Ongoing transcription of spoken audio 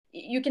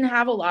you can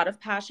have a lot of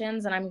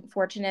passions, and I'm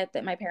fortunate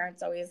that my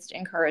parents always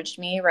encouraged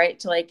me, right?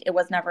 To like, it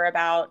was never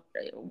about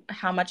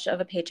how much of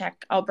a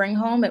paycheck I'll bring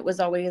home. It was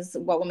always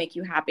what will make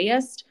you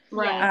happiest.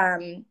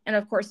 Right. And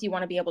of course you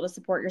want to be able to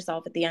support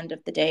yourself at the end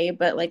of the day,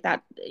 but like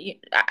that,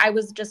 I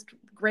was just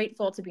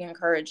grateful to be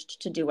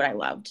encouraged to do what I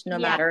loved, no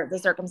matter the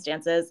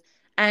circumstances,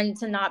 and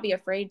to not be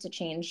afraid to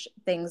change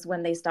things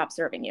when they stop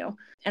serving you.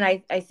 And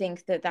I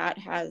think that that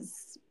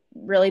has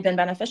really been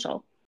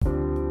beneficial.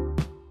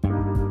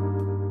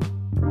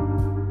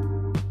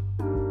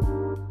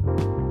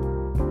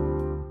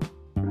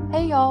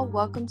 Hey y'all,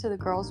 welcome to the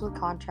Girls with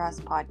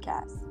Contrast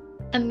podcast.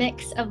 A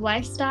mix of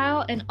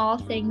lifestyle and all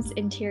things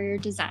interior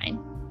design.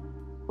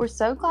 We're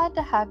so glad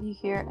to have you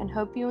here and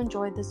hope you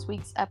enjoyed this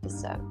week's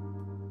episode.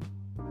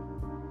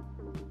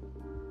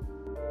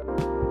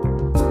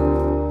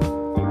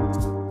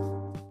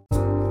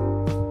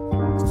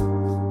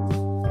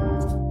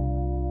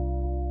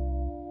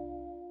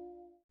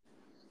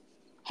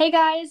 Hey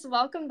guys,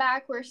 welcome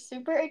back. We're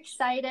super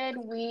excited.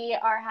 We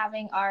are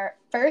having our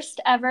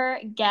first ever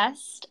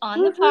guest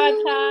on the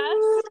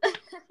podcast.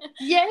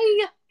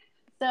 Yay!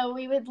 So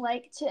we would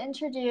like to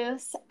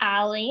introduce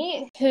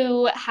Allie,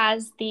 who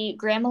has the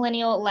Grand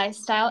Millennial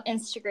Lifestyle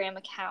Instagram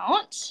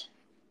account.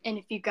 And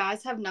if you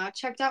guys have not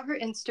checked out her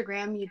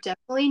Instagram, you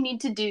definitely need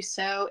to do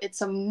so.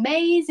 It's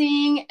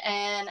amazing.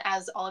 And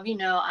as all of you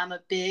know, I'm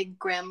a big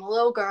Grand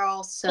Millennial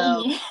girl,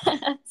 so...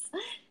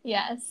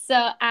 Yes.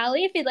 So,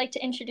 Allie, if you'd like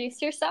to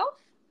introduce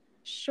yourself.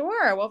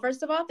 Sure. Well,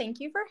 first of all,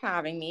 thank you for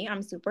having me.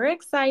 I'm super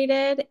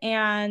excited.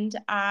 And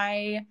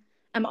I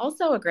am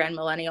also a Grand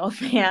Millennial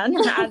fan,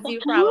 as you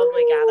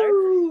probably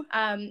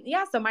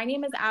gathered. So my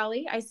name is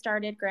Allie. I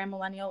started Grand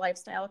Millennial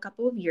Lifestyle a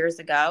couple of years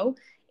ago.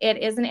 It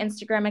is an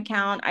Instagram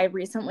account. I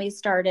recently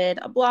started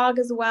a blog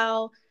as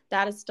well.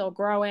 That is still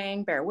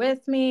growing. Bear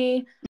with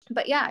me.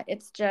 But yeah,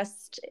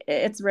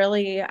 it's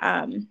really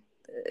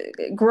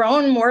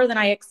grown more than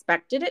I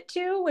expected it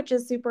to, which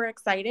is super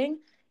exciting.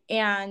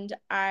 And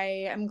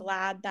I am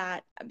glad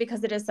that,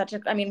 because it is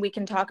we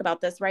can talk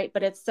about this, right?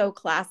 But it's so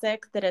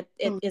classic that it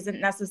isn't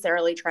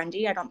necessarily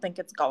trendy. I don't think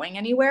it's going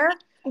anywhere.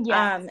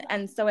 Yes.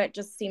 And so it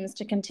just seems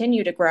to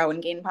continue to grow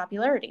and gain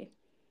popularity.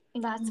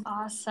 That's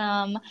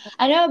awesome.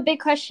 I know a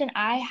big question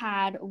I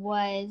had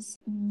was,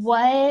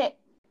 what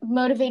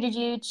motivated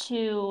you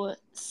to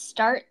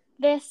start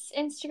this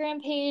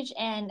Instagram page,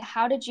 and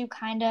how did you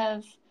kind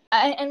of,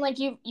 and like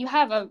you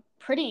have a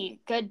pretty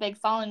good big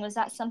following. Was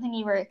that something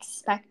you were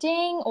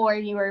expecting, or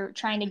you were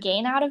trying to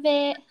gain out of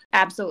it?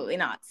 Absolutely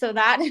not. So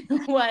that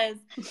was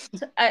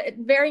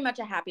very much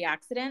a happy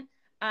accident.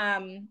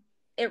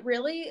 It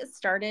really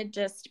started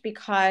just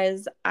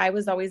because I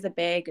was always a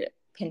big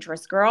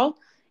Pinterest girl,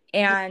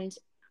 and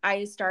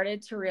I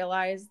started to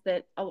realize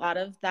that a lot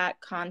of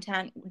that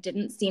content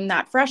didn't seem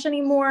that fresh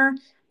anymore.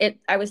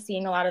 I was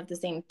seeing a lot of the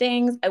same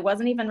things. I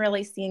wasn't even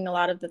really seeing a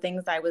lot of the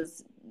things I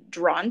was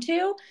drawn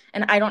to.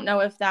 And I don't know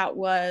if that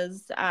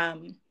was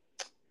an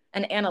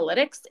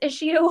analytics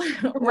issue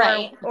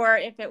Right. or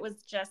if it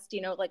was just,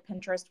 like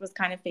Pinterest was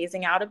kind of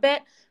phasing out a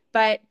bit.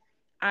 It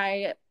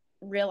I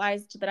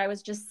realized that I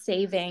was just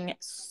saving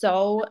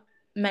so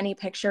many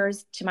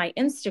pictures to my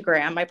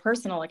Instagram, my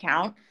personal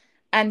account.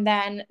 And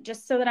then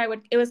just so that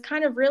it was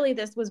kind of really,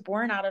 this was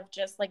born out of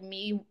just like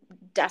me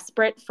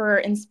desperate for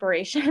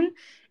inspiration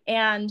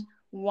and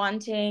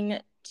wanting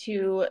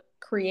to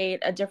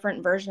create a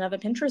different version of a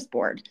Pinterest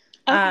board.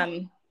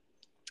 Okay.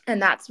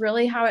 And that's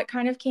really how it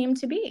kind of came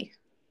to be.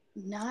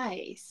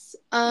 Nice.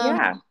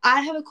 Yeah.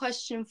 I have a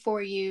question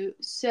for you.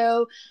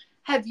 So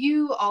have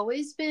you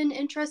always been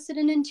interested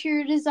in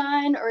interior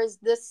design, or is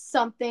this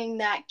something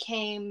that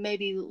came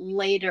maybe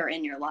later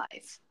in your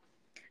life?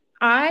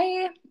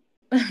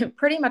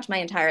 Pretty much my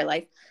entire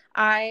life.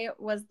 I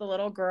was the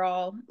little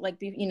girl, like,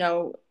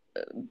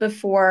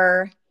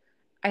 before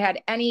I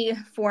had any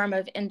form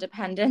of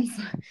independence.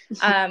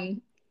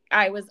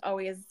 I was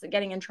always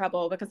getting in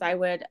trouble because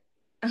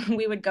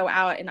we would go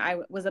out, and I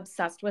was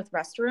obsessed with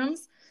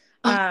restrooms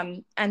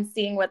and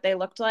seeing what they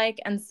looked like.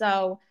 And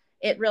so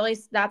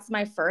that's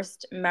my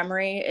first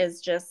memory,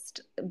 is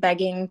just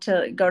begging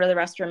to go to the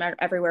restroom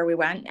everywhere we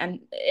went. And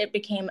it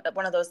became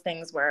one of those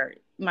things where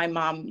my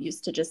mom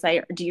used to just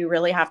say, do you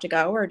really have to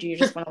go, or do you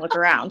just want to look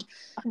around?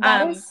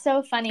 That is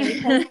so funny,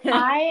 because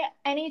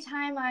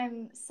anytime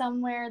I'm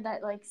somewhere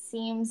that like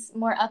seems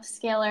more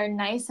upscale or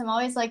nice, I'm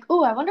always like,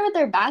 oh, I wonder what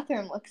their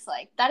bathroom looks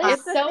like. That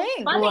is so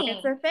funny.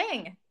 It's a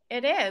thing.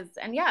 It is.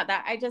 And yeah,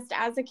 that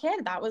as a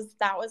kid, that was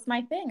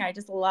my thing. I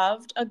just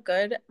loved a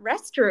good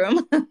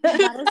restroom.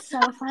 That is so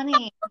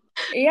funny.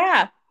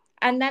 Yeah.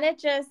 And then it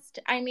just,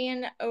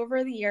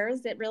 over the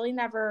years, it really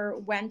never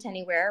went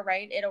anywhere,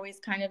 right? It always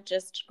kind of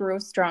just grew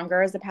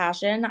stronger as a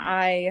passion.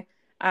 I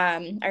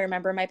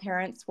remember my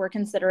parents were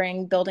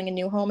considering building a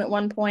new home at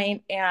one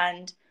point,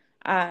 and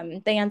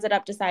they ended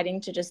up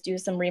deciding to just do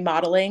some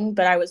remodeling.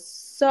 But I was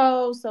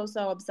so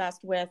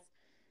obsessed with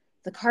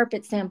the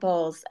carpet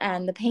samples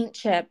and the paint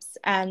chips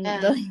and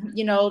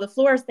the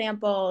floor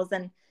samples.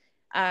 And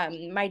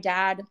my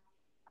dad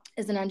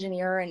is an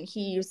engineer, and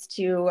he used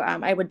to,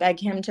 I would beg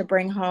him to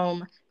bring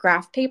home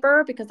graph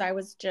paper because I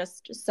was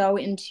just so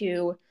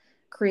into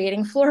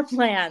creating floor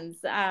plans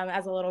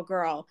as a little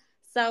girl.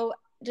 So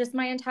just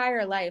my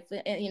entire life,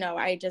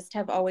 I just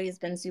have always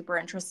been super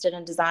interested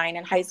in design.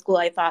 In high school,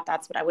 I thought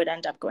that's what I would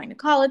end up going to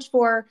college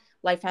for.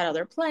 Life had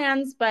other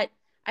plans, but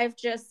I've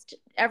just,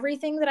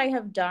 everything that I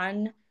have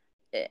done,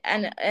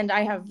 and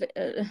I have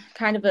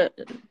kind of a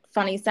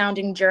funny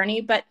sounding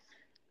journey, but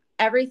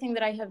everything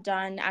that I have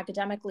done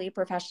academically,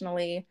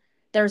 professionally,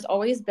 there's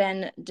always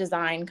been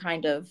design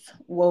kind of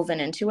woven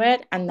into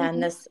it. And then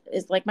this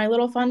is like my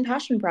little fun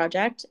passion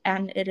project,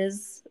 and it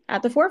is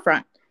at the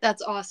forefront.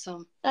 That's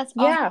awesome. That's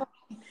awesome.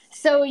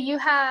 So you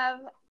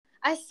have,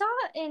 I saw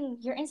in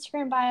your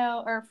Instagram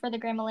bio, or for the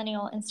Grand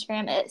Millennial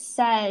Instagram, it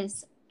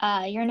says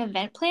you're an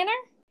event planner.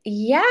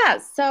 Yeah.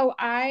 So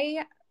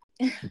I've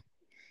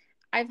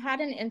had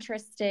an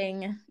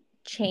interesting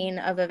chain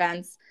of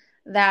events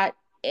that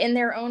in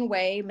their own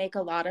way make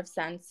a lot of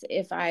sense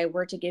if I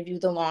were to give you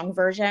the long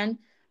version.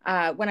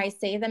 When I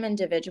say them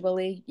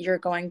individually, you're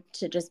going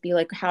to just be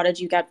like, how did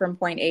you get from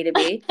point A to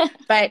B?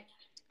 But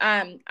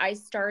I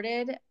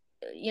started,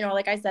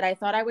 like I said, I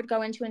thought I would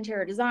go into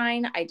interior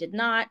design. I did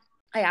not.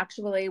 I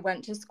actually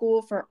went to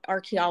school for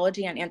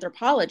archaeology and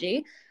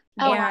anthropology.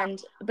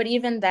 But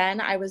even then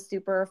I was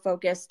super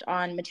focused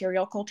on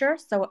material culture.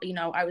 So,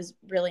 I was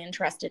really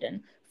interested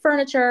in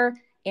furniture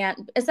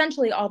and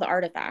essentially all the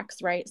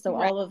artifacts, right? So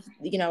all of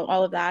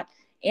that.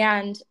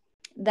 And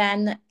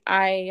then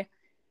I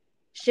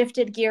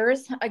shifted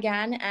gears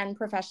again and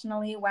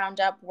professionally wound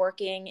up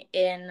working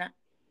in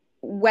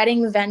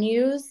wedding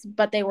venues,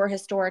 but they were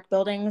historic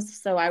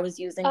buildings. So I was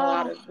using a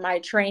lot of my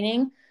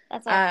training.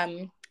 That's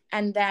awesome.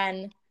 And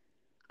then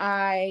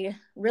I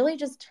really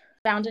just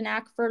found a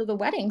knack for the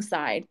wedding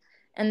side.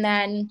 And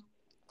then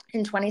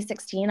in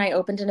 2016, I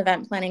opened an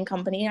event planning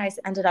company. I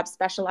ended up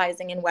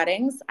specializing in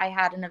weddings. I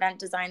had an event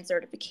design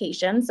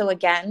certification. So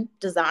again,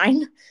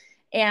 design.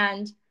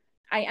 And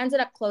I ended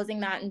up closing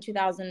that in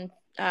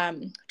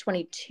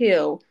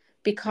 2022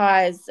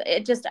 because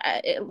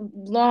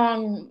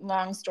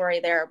long story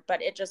there,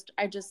 but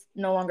I just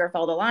no longer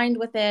felt aligned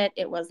with it.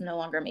 It was no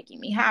longer making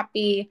me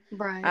happy.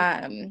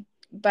 Right.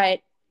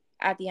 But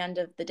at the end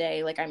of the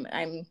day, like I'm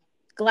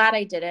glad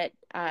I did it.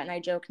 And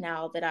I joke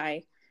now that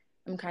I'm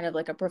kind of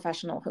like a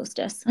professional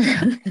hostess.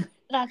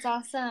 That's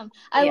awesome.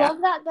 I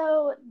love that,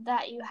 though,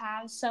 that you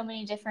have so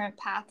many different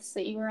paths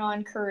that you were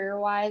on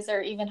career-wise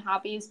or even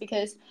hobbies,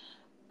 because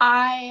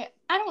I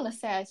don't want to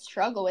say I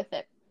struggle with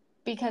it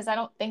because I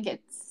don't think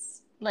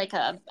it's like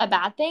a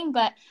bad thing,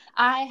 but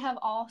I have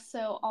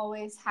also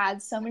always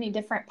had so many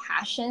different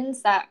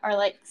passions that are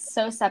like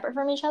so separate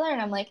from each other.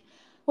 And I'm like,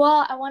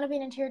 well, I want to be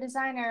an interior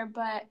designer,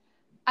 but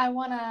I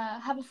want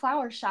to have a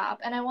flower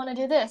shop and I want to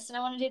do this and I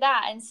want to do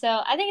that. And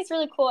so I think it's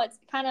really cool. It's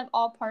kind of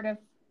all part of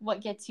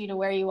what gets you to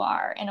where you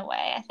are in a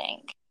way, I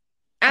think.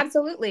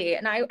 Absolutely.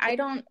 And I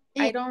don't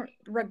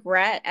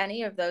regret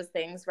any of those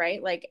things,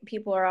 right? Like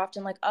people are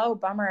often like, oh,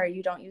 bummer,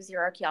 you don't use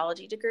your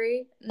archaeology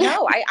degree.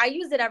 No, I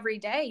use it every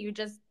day. You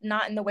just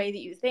not in the way that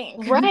you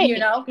think, right?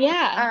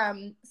 Yeah.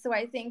 So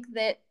I think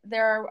that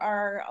there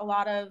are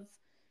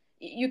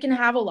you can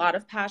have a lot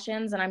of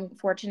passions, and I'm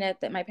fortunate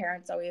that my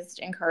parents always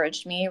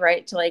encouraged me,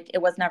 right? To like, it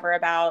was never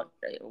about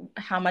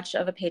how much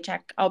of a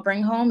paycheck I'll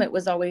bring home. It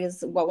was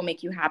always what will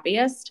make you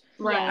happiest.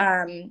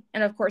 Right.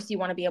 And of course you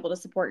want to be able to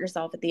support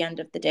yourself at the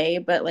end of the day,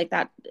 but like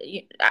that,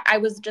 I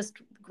was just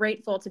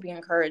grateful to be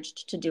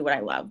encouraged to do what I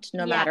loved,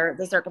 no matter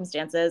the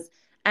circumstances,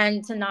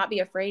 and to not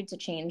be afraid to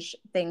change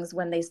things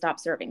when they stop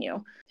serving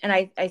you. And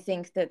I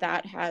think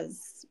that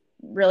has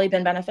really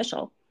been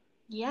beneficial.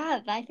 Yeah,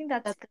 I think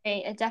that's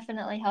great. It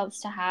definitely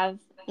helps to have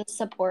the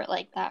support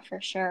like that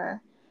for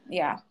sure.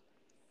 Yeah.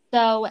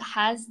 So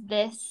has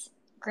this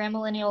Grand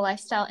Millennial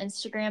Lifestyle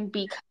Instagram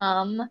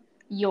become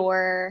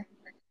your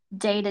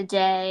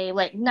day-to-day,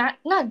 like not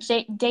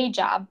day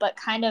job, but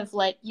kind of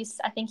like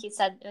I think you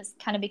said it was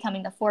kind of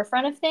becoming the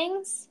forefront of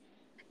things?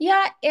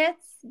 Yeah,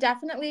 it's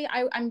definitely,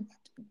 I'm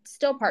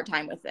still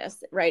part-time with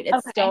this, right?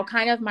 It's still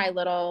kind of my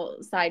little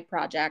side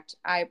project.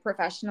 I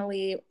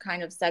professionally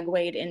kind of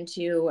segued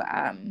into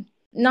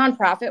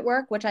nonprofit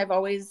work, which I've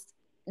always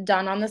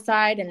done on the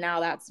side. And now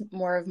that's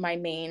more of my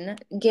main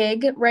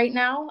gig right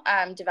now,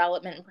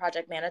 development and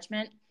project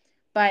management.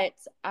 But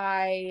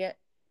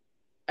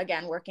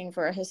again, working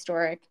for a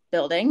historic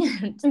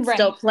building,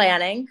 still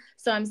planning.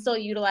 So I'm still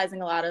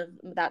utilizing a lot of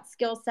that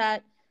skill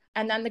set.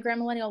 And then the Grand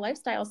Millennial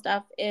Lifestyle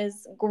stuff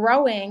is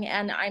growing,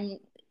 and I'm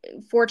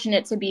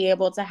fortunate to be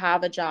able to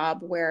have a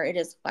job where it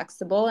is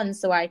flexible. And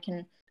so I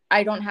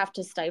don't have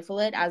to stifle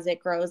it. As it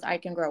grows, I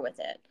can grow with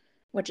it,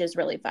 which is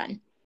really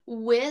fun.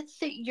 With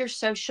your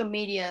social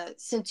media,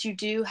 since you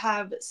do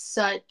have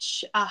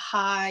such a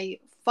high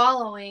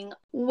following,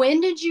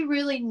 when did you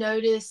really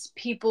notice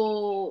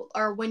people,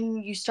 or when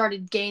you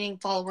started gaining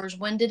followers,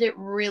 when did it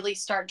really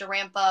start to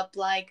ramp up?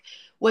 Like,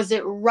 was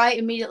it right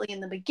immediately in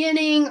the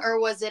beginning, or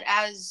was it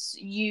as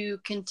you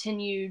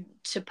continued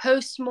to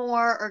post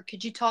more? Or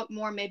could you talk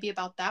more maybe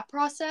about that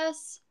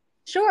process?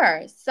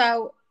 Sure.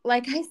 So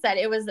like I said,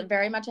 it was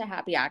very much a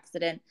happy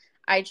accident.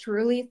 I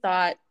truly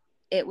thought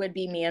it would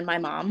be me and my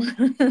mom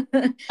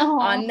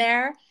on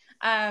there,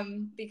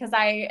 because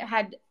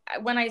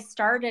when I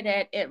started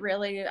it, it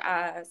really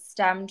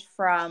stemmed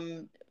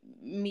from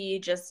me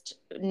just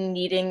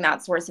needing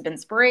that source of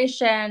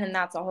inspiration. And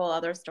that's a whole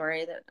other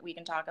story that we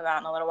can talk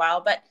about in a little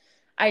while. But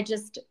I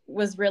just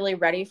was really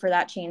ready for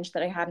that change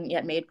that I hadn't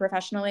yet made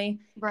professionally.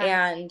 Right.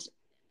 And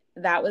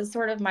that was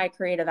sort of my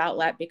creative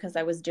outlet, because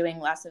I was doing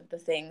less of the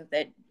thing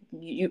that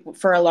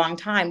for a long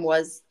time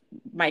was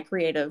my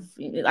creative.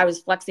 I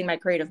was flexing my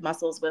creative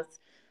muscles with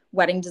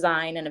wedding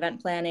design and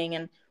event planning.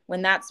 And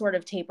when that sort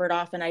of tapered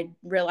off and I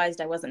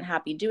realized I wasn't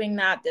happy doing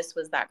that, this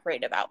was that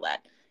creative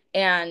outlet.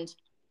 And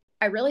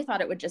I really thought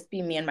it would just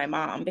be me and my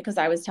mom, because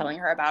I was telling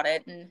her about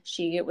it, and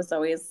it was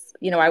always,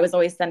 I was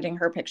always sending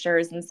her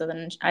pictures. And so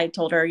then I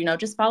told her,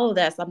 just follow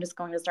this. I'm just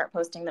going to start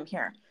posting them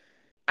here.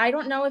 I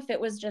don't know if it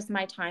was just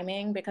my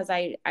timing, because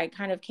I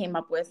kind of came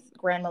up with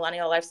Grand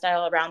Millennial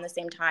Lifestyle around the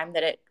same time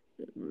that it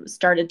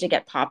started to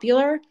get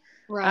popular.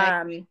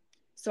 Right.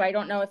 So I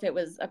don't know if it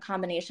was a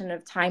combination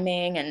of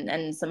timing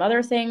and some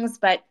other things,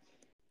 but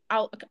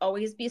I'll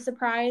always be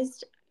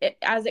surprised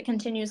as it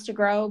continues to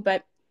grow.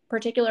 But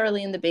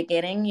particularly in the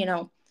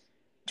beginning,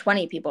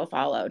 20 people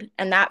followed,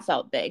 and that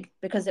felt big,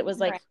 because it was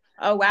like, right.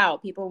 Oh, wow,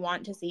 people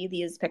want to see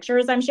these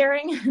pictures I'm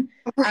sharing.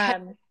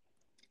 Right.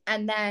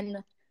 And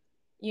then,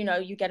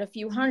 you get a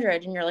few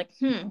hundred and you're like,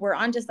 we're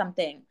onto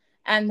something.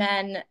 And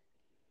then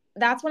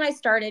that's when I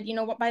started,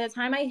 by the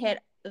time I hit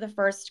the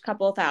first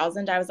couple of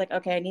thousand, I was like,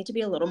 okay, I need to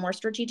be a little more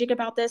strategic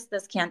about this.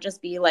 This can't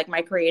just be like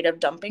my creative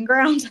dumping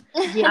ground.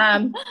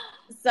 Yeah.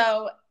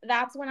 So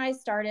that's when I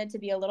started to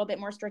be a little bit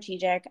more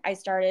strategic. I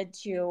started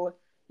to,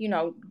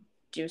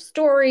 do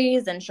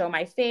stories and show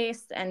my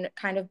face and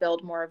kind of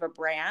build more of a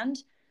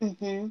brand.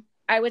 Mm-hmm.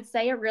 I would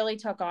say it really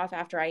took off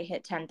after I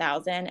hit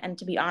 10,000. And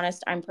to be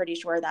honest, I'm pretty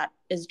sure that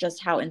is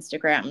just how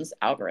Instagram's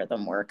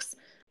algorithm works.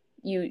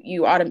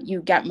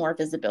 You get more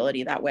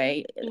visibility that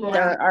way. Yeah.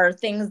 There are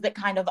things that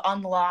kind of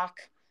unlock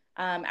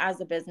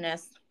as a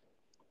business,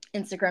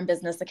 Instagram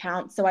business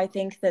account. So I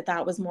think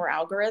that was more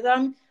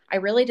algorithm. I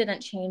really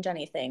didn't change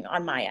anything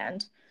on my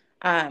end,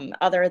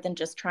 other than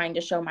just trying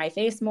to show my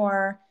face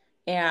more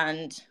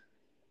and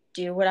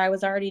do what I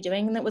was already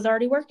doing and that was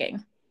already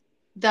working.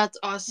 That's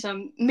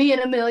awesome. Me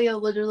and Amelia,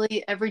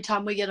 literally every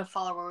time we get a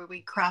follower,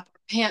 we crap our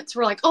pants.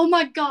 We're like, oh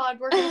my God,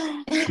 we're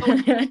going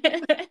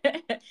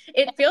to.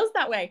 It feels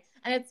that way.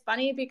 And it's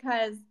funny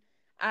because,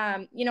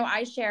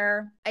 I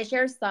share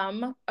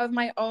some of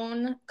my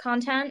own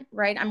content,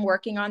 right? I'm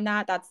working on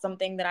that. That's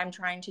something that I'm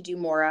trying to do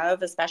more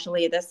of,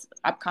 especially this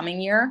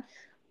upcoming year.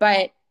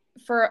 But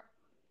for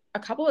a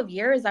couple of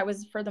years, I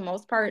was, for the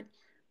most part,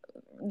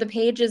 the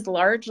page is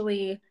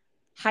largely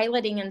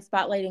highlighting and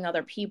spotlighting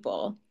other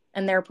people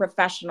and their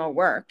professional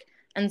work.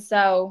 And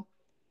so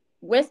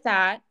with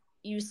that,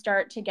 you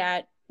start to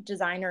get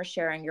designers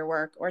sharing your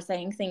work or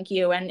saying thank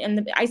you.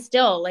 And I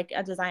still, like,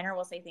 a designer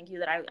will say thank you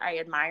that I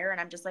admire. And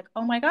I'm just like,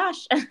 oh my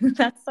gosh,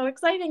 that's so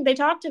exciting. They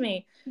talk to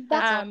me.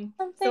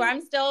 So I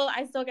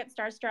still get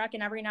starstruck,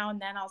 and every now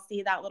and then I'll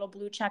see that little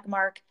blue check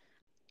mark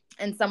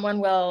and someone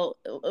will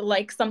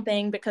like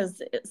something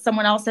because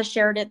someone else has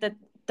shared it that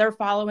they're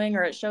following,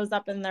 or it shows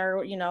up in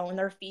their, in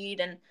their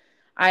feed. And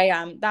I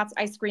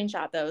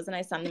screenshot those and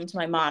I send them to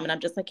my mom, and I'm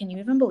just like, can you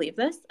even believe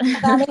this?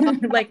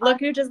 Like, look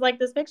who just liked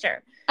this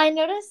picture. I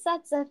noticed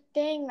that's a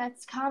thing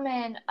that's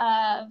common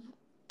of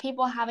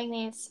people having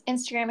these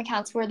Instagram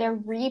accounts where they're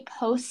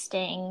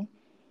reposting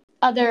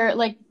other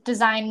like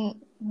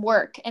design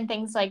work and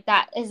things like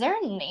that. Is there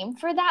a name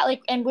for that?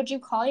 Like, and would you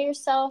call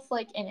yourself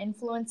like an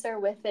influencer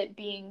with it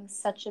being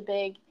such a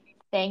big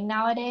thing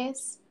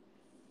nowadays?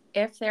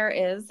 If there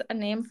is a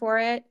name for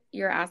it,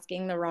 you're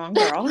asking the wrong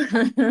girl.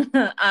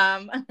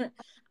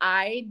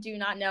 I do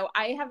not know.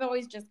 I have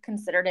always just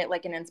considered it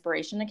like an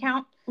inspiration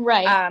account.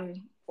 Right.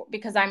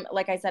 Because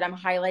like I said, I'm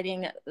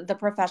highlighting the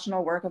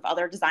professional work of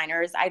other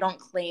designers. I don't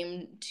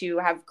claim to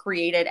have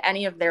created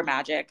any of their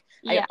magic.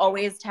 Yeah. I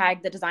always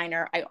tag the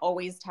designer. I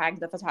always tag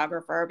the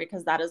photographer,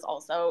 because that is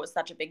also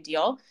such a big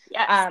deal.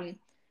 Yes.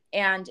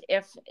 And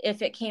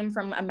if it came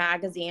from a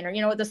magazine,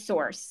 or, the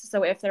source.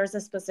 So if there's a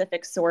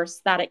specific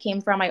source that it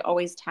came from, I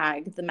always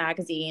tag the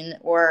magazine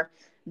or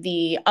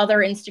the other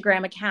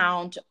Instagram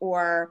account,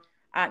 or,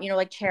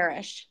 like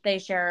Cherish. They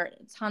share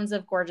tons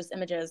of gorgeous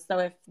images. So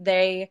if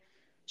they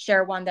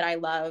share one that I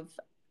love,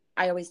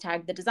 I always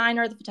tag the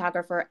designer, the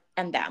photographer,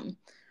 and them.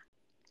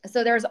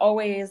 So there's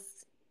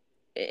always,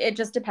 it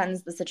just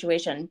depends the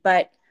situation.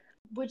 But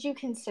would you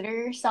consider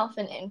yourself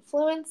an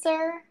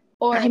influencer?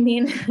 Or I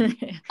mean,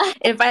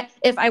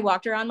 if I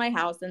walked around my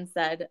house and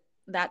said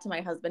that to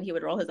my husband, he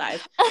would roll his eyes.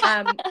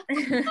 But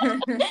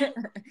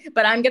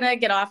I'm going to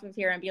get off of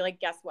here and be like,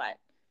 guess what?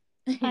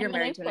 You're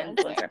married to an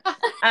influencer.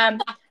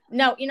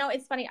 No,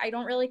 it's funny. I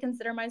don't really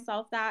consider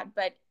myself that,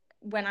 but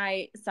when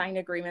I sign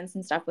agreements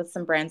and stuff with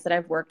some brands that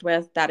I've worked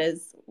with, that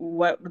is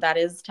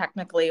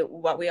technically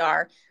what we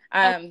are.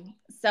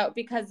 So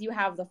because you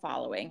have the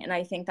following, and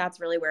I think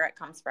that's really where it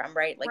comes from,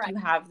 right? Like, right. You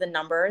have the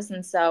numbers.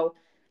 And so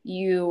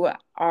you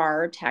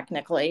are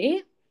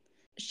technically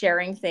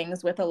sharing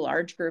things with a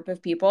large group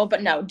of people.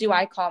 But no, do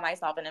I call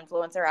myself an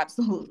influencer?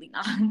 Absolutely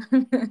not.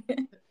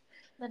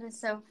 That is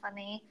so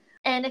funny.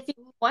 And if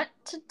you want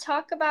to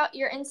talk about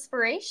your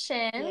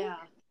inspiration.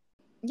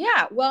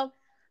 Yeah, well,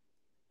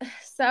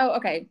 so,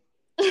 okay.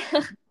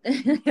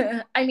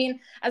 I mean,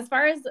 as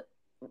far as,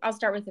 I'll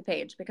start with the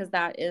page because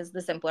that is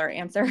the simpler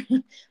answer.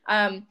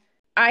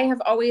 I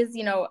have always,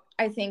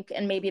 I think,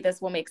 and maybe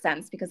this will make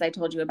sense because I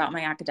told you about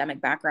my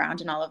academic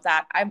background and all of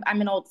that.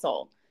 I'm an old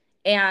soul.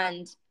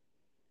 And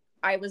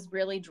I was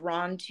really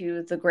drawn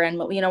to the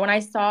when I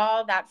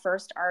saw that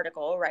first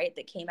article, right,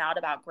 that came out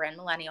about grand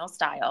millennial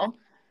style,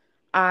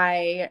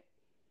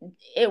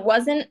 it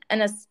wasn't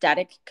an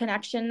aesthetic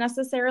connection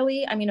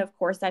necessarily. I mean, of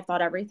course, I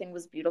thought everything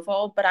was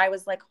beautiful, but I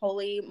was like,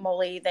 holy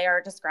moly, they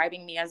are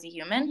describing me as a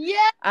human.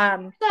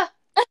 Yeah.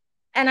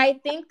 And I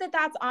think that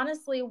that's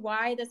honestly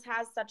why this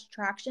has such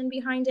traction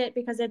behind it,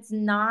 because it's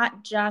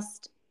not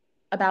just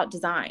about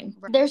design.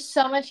 There's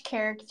so much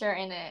character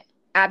in it.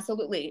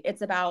 Absolutely.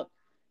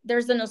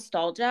 There's a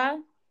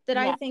nostalgia that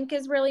I think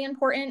is really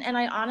important. And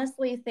I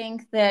honestly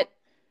think that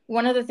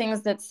one of the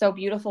things that's so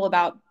beautiful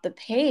about the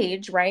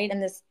page, right,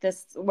 and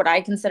this what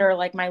I consider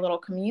like my little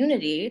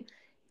community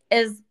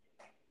is,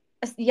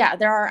 yeah,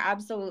 there are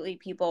absolutely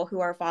people who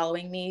are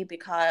following me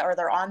or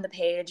they're on the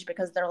page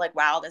because they're like,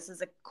 wow, this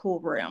is a cool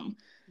room.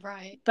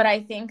 Right. But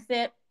I think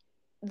that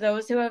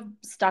those who have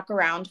stuck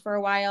around for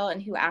a while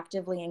and who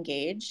actively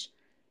engage,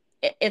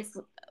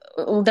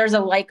 there's a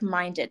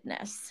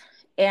like-mindedness,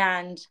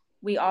 and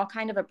we all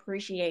kind of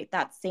appreciate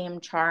that same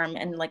charm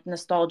and like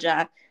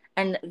nostalgia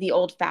and the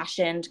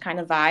old-fashioned kind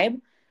of vibe.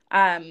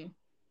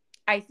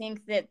 I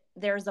think that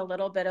there's a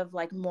little bit of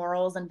like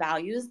morals and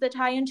values that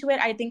tie into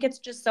it. I think it's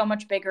just so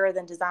much bigger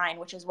than design,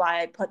 which is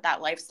why I put that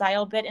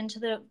lifestyle bit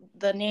into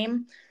the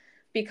name,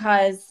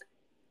 because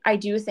I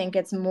do think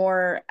there's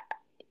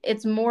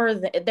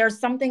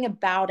something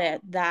about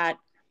it that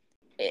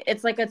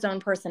it's like its own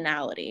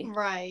personality.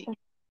 Right.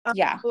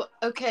 Yeah.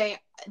 Okay.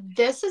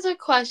 This is a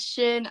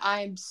question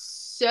I'm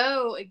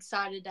so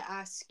excited to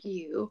ask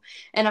you,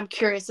 and I'm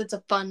curious. It's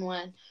a fun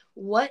one.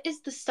 What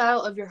is the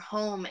style of your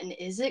home, and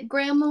is it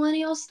grand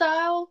millennial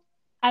style?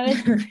 I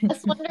was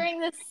just wondering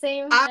the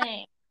same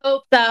thing.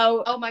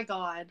 Oh my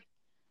God.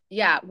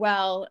 Yeah.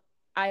 Well,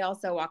 I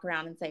also walk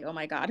around and say, oh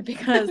my God,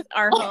 because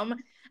our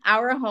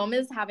home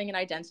is having an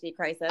identity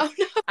crisis. Oh,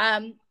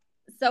 no.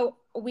 So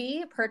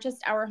we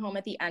purchased our home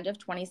at the end of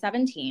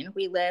 2017.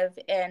 We live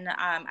in,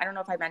 I don't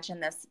know if I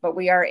mentioned this, but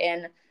we are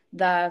in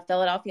the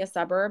Philadelphia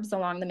suburbs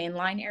along the Main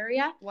Line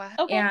area. Wow.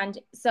 Okay. And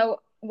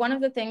so one of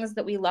the things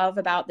that we love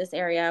about this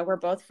area, we're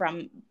both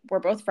from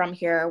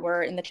here.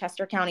 We're in the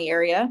Chester County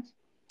area.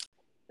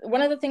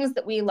 One of the things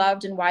that we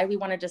loved and why we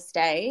wanted to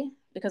stay,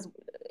 because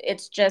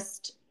it's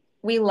just,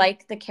 we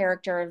like the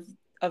character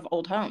of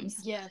old homes.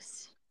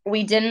 Yes.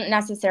 We didn't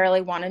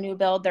necessarily want a new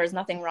build. There's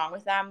nothing wrong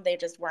with them. They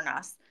just weren't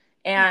us.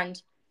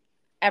 And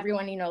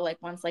everyone,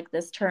 like wants like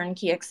this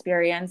turnkey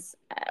experience.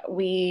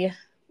 We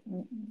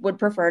would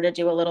prefer to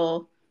do a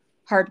little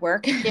hard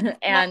work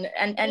and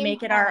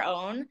make it our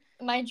own.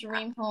 My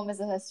dream home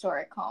is a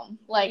historic home.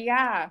 Like,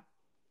 yeah,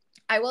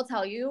 I will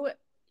tell you,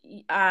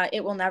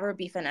 it will never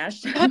be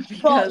finished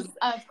because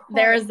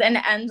there's an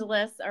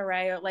endless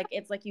array. Like,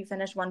 it's like you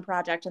finish one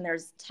project and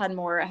there's 10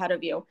 more ahead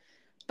of you.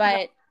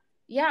 But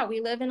yeah, we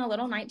live in a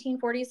little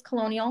 1940s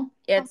colonial.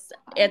 It's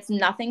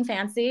nothing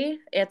fancy.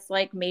 It's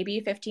like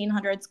maybe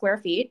 1,500 square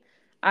feet.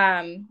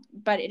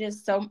 But it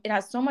has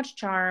so much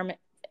charm.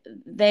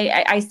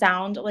 I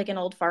sound like an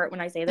old fart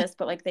when I say this,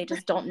 but like they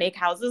just don't make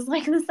houses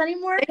like this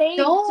anymore. They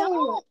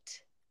don't.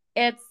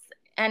 It's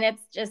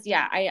just,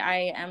 yeah,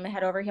 I am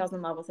head over heels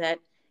in love with it.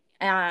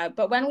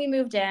 But when we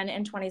moved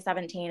in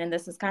 2017, and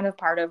this is kind of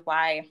part of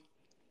why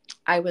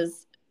I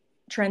was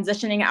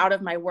transitioning out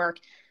of my work,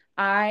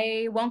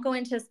 I won't go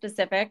into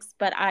specifics,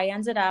 but I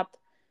ended up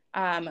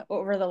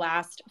over the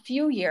last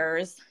few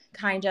years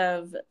kind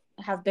of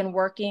have been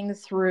working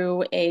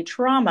through a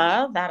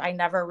trauma that I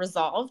never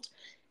resolved.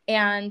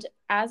 And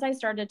as I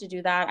started to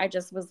do that, I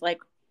just was like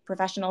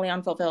professionally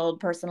unfulfilled,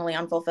 personally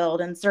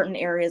unfulfilled in certain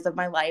areas of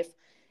my life.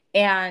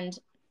 And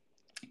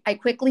I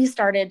quickly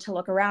started to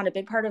look around. A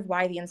big part of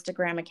why the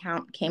Instagram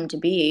account came to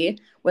be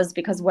was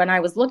because when I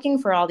was looking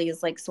for all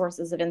these like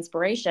sources of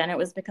inspiration, it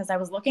was because I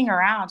was looking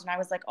around and I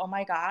was like, oh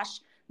my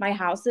gosh, my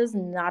house is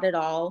not at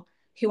all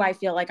who I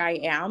feel like I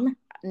am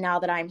now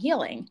that I'm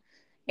healing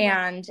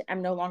and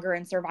I'm no longer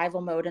in survival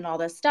mode and all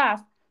this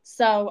stuff.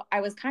 So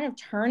I was kind of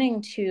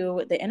turning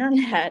to the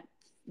internet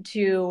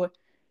to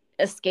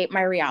escape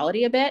my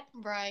reality a bit.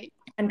 Right.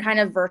 And kind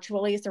of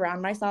virtually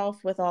surround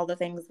myself with all the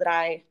things that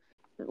I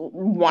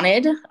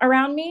wanted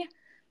around me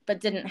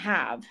but didn't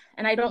have.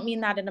 And I don't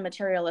mean that in a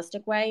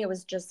materialistic way. It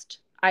was just,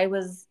 I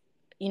was,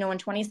 in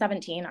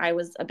 2017 I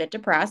was a bit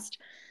depressed,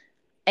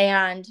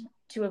 and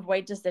to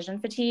avoid decision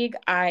fatigue,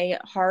 I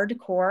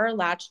hardcore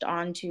latched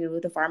onto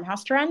the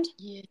farmhouse trend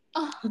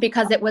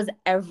because it was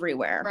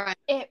everywhere. Right.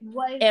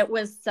 It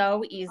was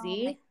so oh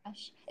easy. my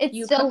gosh.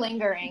 It's still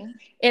lingering.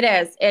 It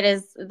is.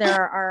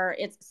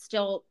 It's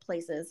still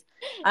places,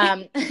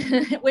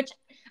 which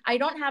I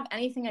don't have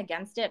anything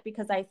against it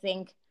because I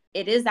think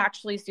it is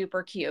actually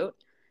super cute.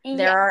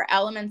 There are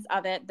elements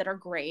of it that are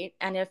great.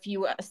 And if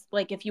you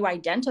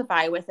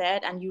identify with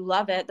it and you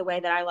love it the way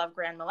that I love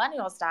Grand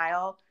Millennial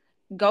style,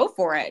 go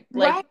for it.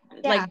 Like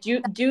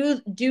do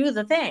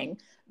the thing.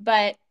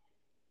 But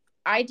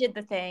I did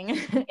the thing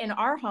in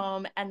our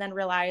home and then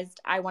realized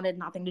I wanted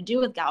nothing to do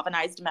with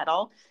galvanized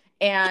metal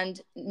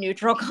and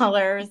neutral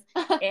colors.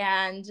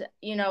 And,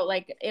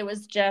 it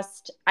was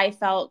just, I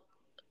felt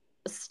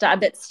a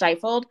bit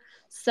stifled.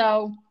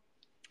 So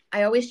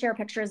I always share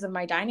pictures of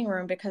my dining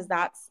room because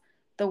that's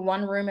the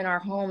one room in our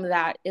home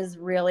that is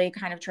really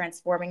kind of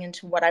transforming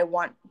into what I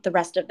want the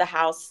rest of the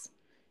house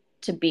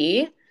to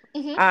be.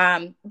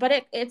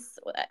 But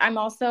I'm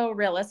also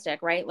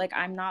realistic, right? Like,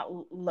 I'm not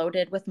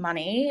loaded with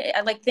money.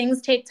 Like,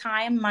 things take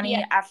time,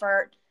 money,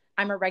 effort.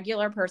 I'm a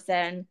regular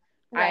person.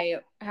 Right.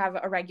 I have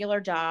a regular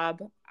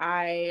job.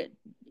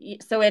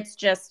 So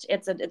it's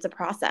a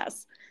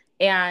process,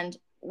 and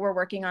we're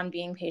working on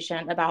being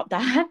patient about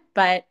that.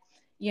 But,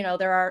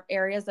 there are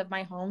areas of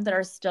my home that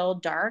are still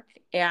dark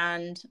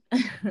and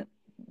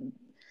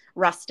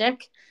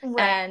rustic. Right.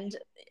 And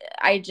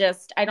I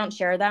don't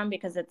share them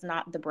because it's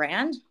not the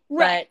brand,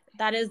 right. But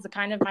that is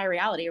kind of my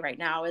reality right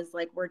now, is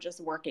like, we're just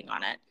working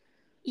on it.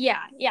 Yeah.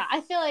 I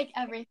feel like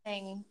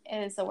everything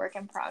is a work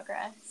in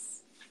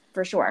progress.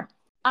 For sure.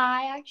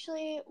 I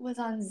actually was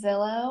on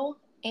Zillow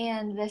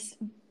and this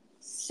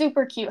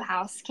super cute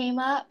house came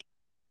up.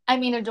 I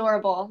mean,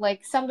 adorable.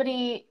 Like,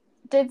 somebody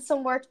did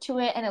some work to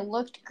it and it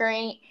looked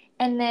great.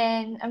 And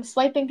then I'm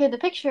swiping through the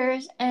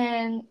pictures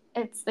and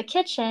it's the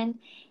kitchen,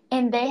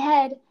 and they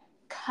had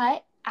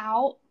cut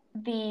out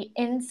the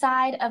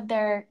inside of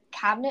their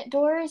cabinet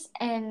doors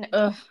and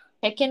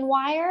chicken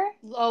wire.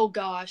 Oh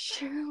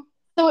gosh.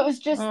 So it was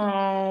just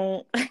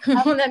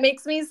that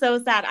makes me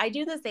so sad. I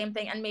do the same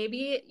thing, and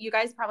maybe you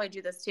guys probably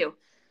do this too.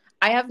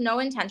 I have no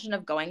intention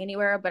of going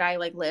anywhere, but I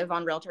live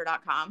on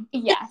realtor.com.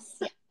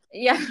 Yes.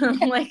 Yeah.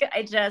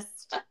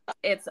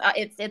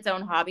 It's its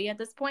own hobby at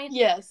this point.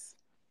 Yes.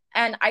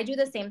 And I do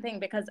the same thing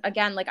because,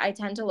 again, I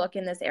tend to look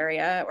in this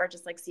area or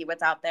just see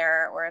what's out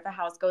there, or if a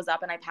house goes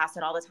up and I pass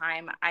it all the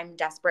time, I'm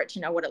desperate to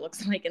know what it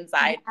looks like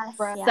inside. Yes,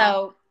 right.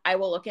 So I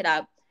will look it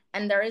up.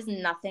 And there is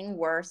nothing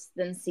worse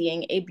than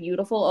seeing a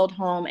beautiful old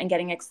home and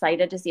getting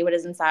excited to see what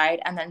is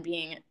inside and then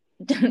being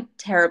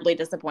terribly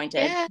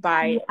disappointed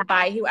by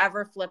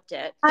whoever flipped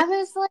it. I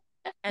was like,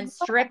 and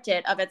stripped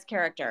it of its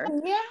character.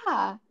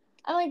 Yeah.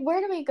 I'm like, where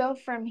do we go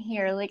from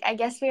here? I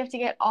guess we have to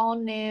get all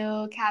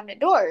new cabinet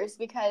doors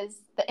because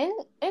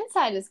the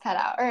inside is cut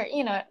out, or,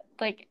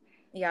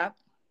 Yeah.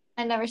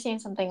 I've never seen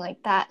something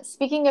like that.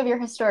 Speaking of your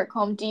historic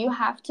home, do you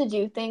have to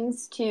do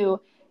things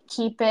to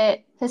keep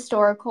it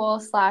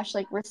historical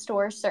 /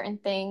 restore certain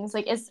things?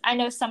 I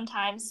know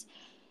sometimes,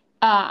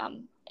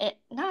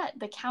 not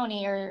the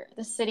county or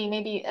the city,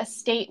 maybe a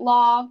state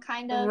law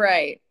kind of.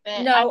 Right.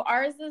 No,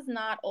 ours is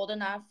not old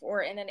enough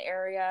or in an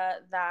area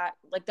that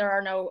there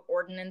are no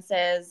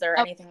ordinances or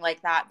anything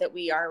like that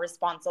we are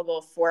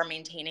responsible for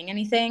maintaining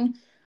anything.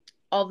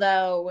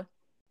 Although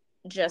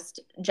just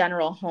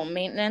general home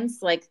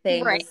maintenance,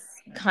 things right.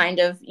 Kind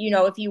of,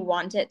 if you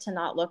want it to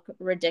not look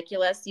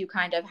ridiculous, you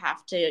kind of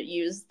have to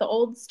use the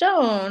old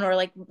stone or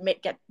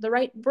get the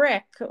right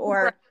brick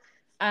or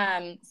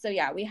right. So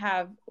yeah, we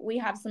have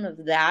some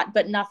of that,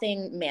 but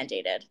nothing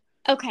mandated.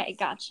 Okay,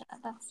 gotcha.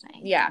 That's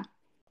nice. Yeah.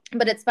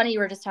 But it's funny, you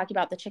were just talking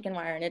about the chicken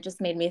wire, and it just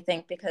made me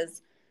think,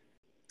 because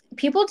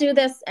people do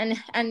this, and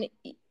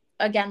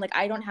again,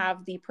 I don't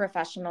have the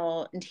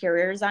professional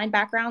interior design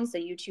background, so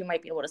you two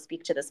might be able to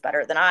speak to this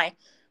better than I.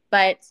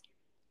 But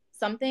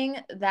something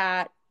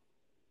that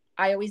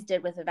I always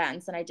did with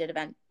events, and I did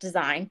event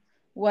design,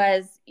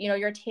 was,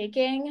 you're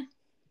taking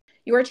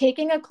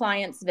a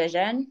client's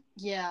vision.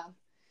 Yeah.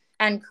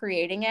 And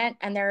creating it.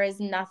 And there is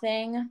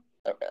nothing,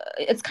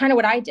 it's kind of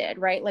what I did,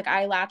 right?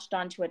 I latched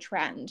onto a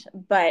trend,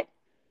 but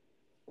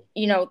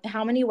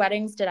how many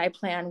weddings did I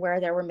plan where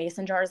there were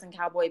mason jars and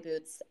cowboy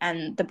boots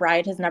and the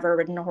bride has never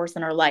ridden a horse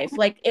in her life?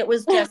 It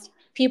was just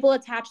people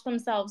attach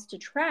themselves to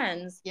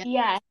trends.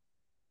 Yeah.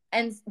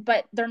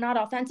 But they're not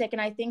authentic.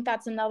 And I think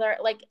that's another,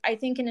 I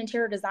think in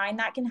interior design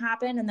that can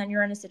happen. And then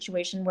you're in a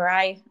situation where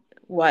I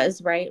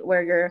was, right,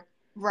 where you're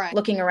right.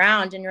 looking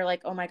around and you're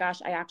like, oh my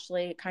gosh, I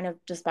actually kind of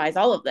despise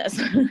all of this.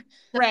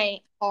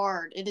 Right.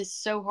 Hard. It is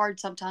so hard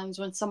sometimes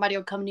when somebody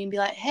will come to you and be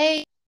like,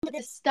 hey,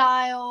 this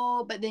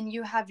style, but then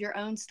you have your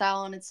own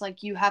style, and it's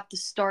you have to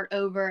start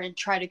over and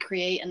try to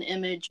create an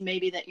image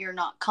maybe that you're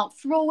not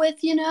comfortable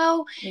with,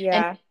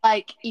 Yeah.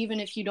 And even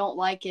if you don't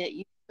like it,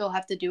 you still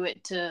have to do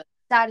it to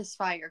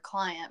satisfy your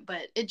client,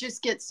 but it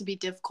just gets to be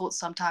difficult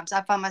sometimes.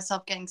 I find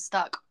myself getting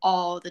stuck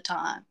all the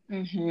time.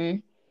 Mm-hmm.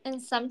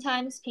 And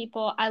sometimes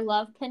people, I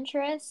love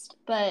Pinterest,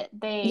 but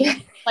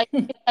they,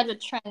 because of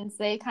trends,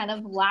 they kind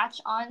of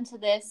latch on to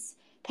this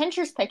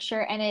Pinterest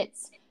picture and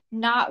it's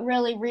not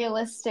really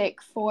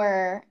realistic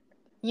for,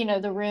 you know,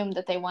 the room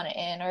that they want it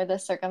in or the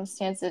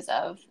circumstances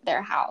of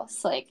their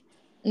house. Like,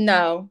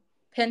 no,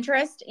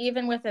 Pinterest,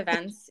 even with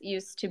events,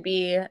 used to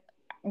be,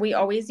 we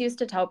always used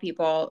to tell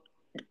people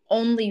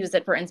only use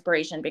it for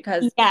inspiration,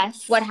 because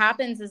yes, what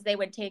happens is they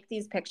would take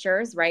these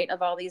pictures, right,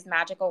 of all these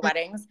magical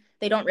weddings.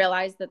 They don't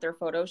realize that they're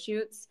photo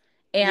shoots,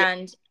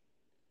 and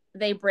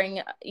they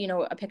bring, you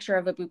know, a picture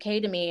of a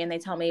bouquet to me and they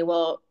tell me,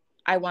 well,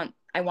 I want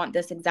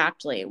this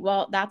exactly.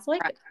 Well, that's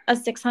like a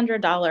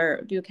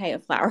 $600 bouquet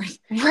of flowers.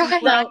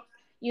 Right. So,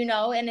 you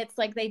know, and it's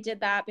like they did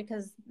that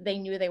because they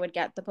knew they would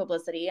get the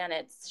publicity and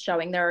it's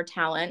showing their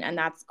talent, and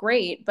that's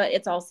great. But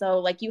it's also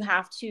like you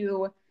have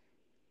to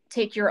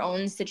take your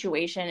own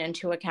situation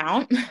into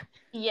account.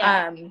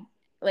 yeah,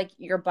 Like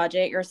your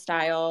budget, your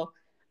style.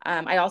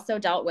 I also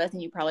dealt with,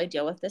 and you probably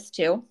deal with this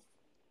too,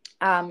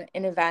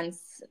 in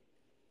events,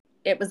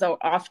 it was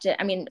often,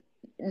 I mean,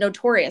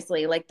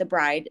 notoriously, like the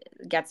bride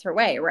gets her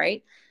way,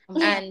 right?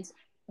 And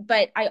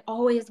but I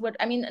always would,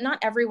 I mean, not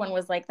everyone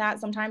was like that.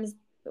 Sometimes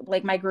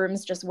like my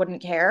grooms just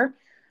wouldn't care.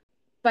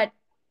 But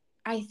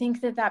I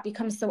think that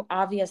becomes so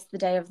obvious the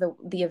day of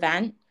the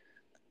event,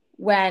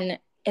 when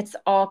it's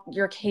all,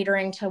 you're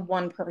catering to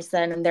one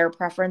person and their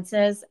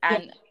preferences.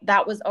 And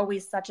that was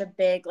always such a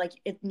big, like,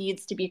 it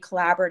needs to be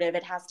collaborative.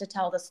 It has to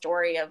tell the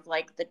story of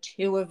like the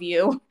two of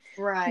you.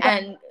 Right.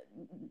 And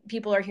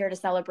people are here to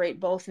celebrate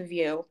both of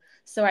you.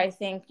 So I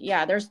think,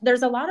 yeah,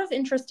 there's a lot of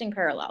interesting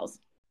parallels.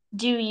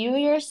 Do you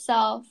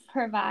yourself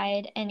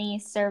provide any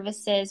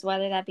services,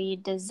 whether that be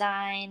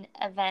design,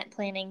 event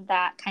planning,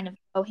 that kind of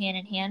go hand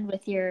in hand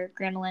with your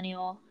Grand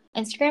Millennial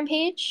Instagram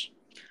page?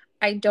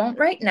 I don't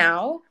right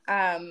now.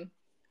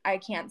 I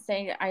can't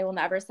say, I will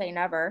never say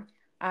never.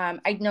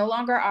 I no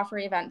longer offer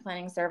event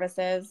planning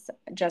services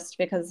just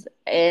because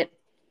it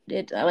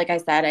like I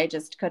said, I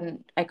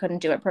couldn't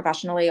do it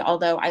professionally,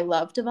 although I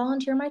love to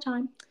volunteer my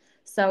time.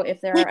 So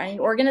if there are any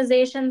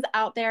organizations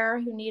out there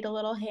who need a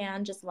little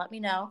hand, just let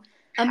me know.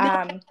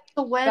 The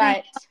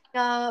wedding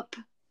up.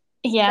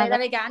 Yeah. Say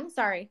that again.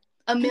 Sorry.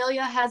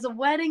 Amelia has a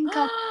wedding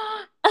coming.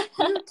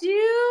 You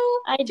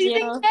do? I She's do.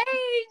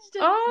 engaged.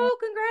 Oh,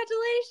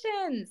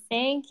 congratulations.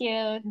 Thank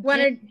you.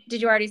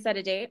 Did you already set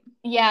a date?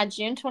 Yeah,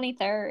 June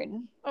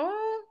 23rd.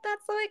 Oh,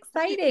 that's so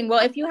exciting.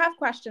 Well, if you have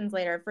questions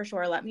later, for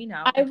sure, let me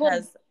know,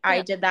 because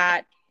I did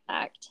that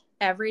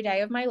every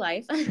day of my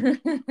life.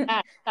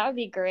 That would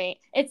be great.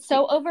 It's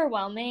so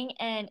overwhelming,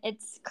 and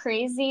it's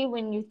crazy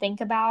when you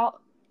think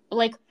about,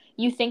 like,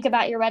 you think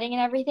about your wedding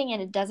and everything,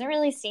 and it doesn't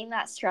really seem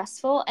that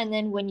stressful. And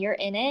then when you're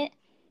in it,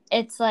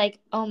 it's like,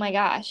 oh my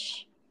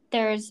gosh,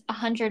 there's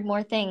 100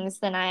 more things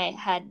than I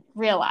had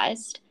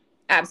realized.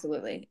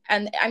 Absolutely.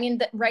 And I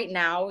mean, right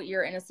now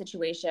you're in a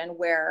situation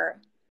where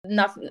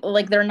nothing,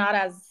 like they're not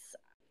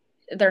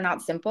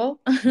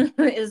simple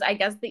is, I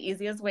guess, the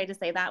easiest way to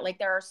say that. Like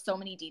there are so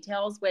many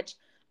details, which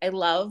I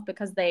love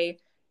because they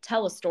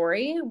tell a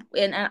story.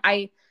 And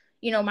I,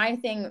 you know, my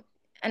thing,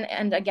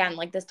 and again,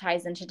 like this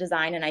ties into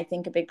design. And I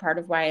think a big part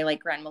of why I like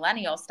Grand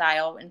Millennial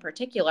style in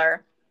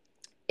particular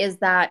is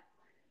that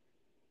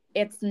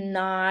it's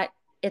not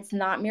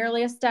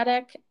merely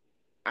aesthetic.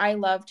 I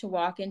love to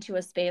walk into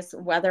a space,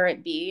 whether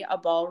it be a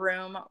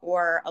ballroom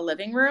or a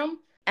living room,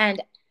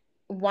 and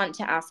want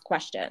to ask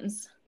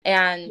questions.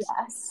 And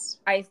yes.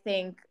 I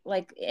think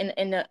like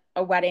in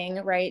a wedding,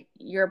 right,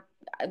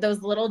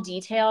 those little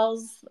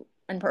details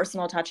and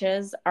personal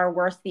touches are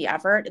worth the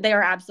effort. They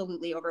are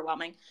absolutely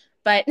overwhelming,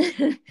 but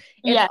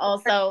it's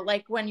also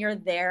like when you're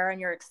there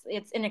and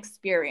it's an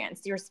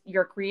experience.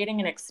 You're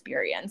creating an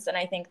experience, and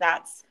I think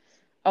that's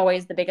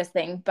always the biggest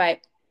thing. But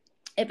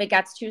if it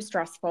gets too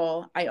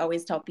stressful, I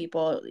always tell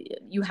people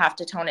you have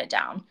to tone it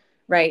down,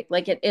 right?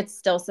 Like it's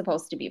still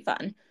supposed to be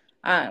fun.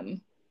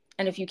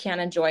 And if you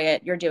can't enjoy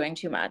it, you're doing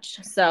too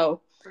much.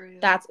 So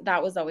that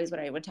was always what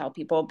I would tell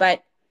people.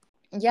 But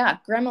yeah,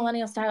 Grand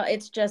Millennial style,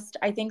 it's just,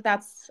 I think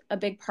that's a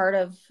big part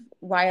of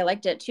why I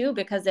liked it too,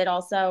 because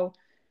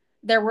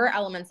there were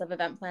elements of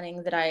event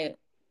planning that I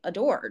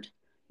adored,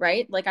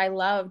 right? Like I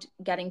loved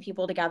getting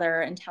people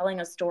together and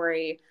telling a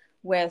story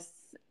with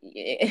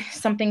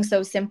something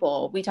so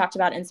simple. We talked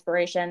about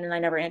inspiration and I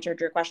never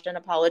answered your question,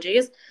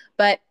 apologies.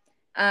 But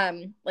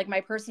like my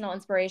personal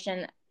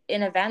inspiration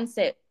in events,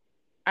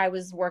 I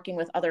was working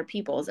with other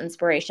people's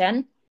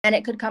inspiration, and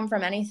it could come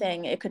from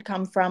anything. It could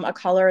come from a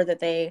color that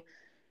they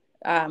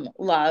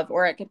love,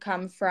 or it could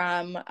come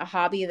from a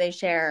hobby they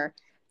share.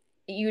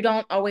 You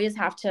don't always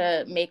have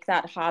to make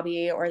that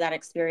hobby or that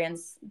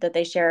experience that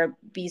they share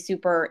be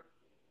super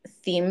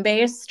theme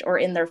based or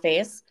in their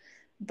face,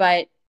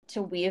 but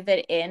to weave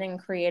it in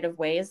creative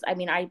ways. I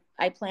mean,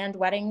 I planned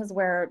weddings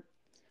where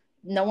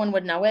no one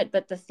would know it,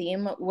 but the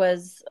theme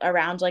was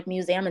around like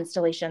museum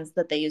installations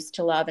that they used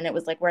to love, and it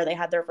was like where they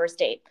had their first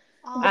date.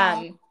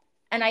 And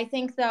I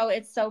think though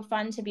it's so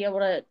fun to be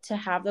able to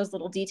have those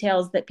little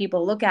details that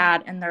people look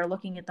at and they're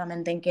looking at them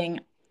and thinking,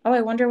 oh,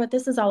 I wonder what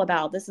this is all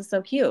about. This is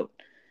so cute.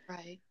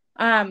 Right.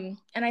 And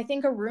I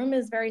think a room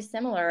is very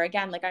similar.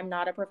 Again, like I'm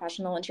not a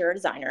professional interior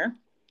designer,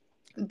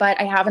 but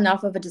I have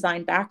enough of a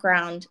design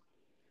background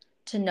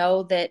to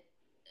know that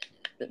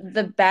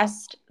the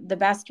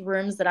best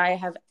rooms that I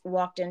have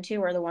walked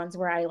into are the ones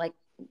where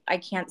I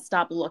can't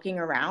stop looking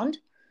around.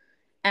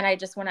 And I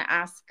just want to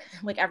ask,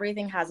 like,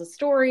 everything has a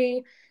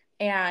story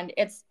and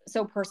it's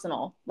so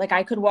personal. Like,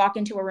 I could walk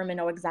into a room and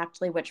know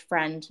exactly which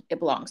friend it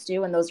belongs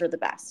to, and those are the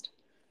best.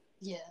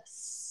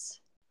 Yes.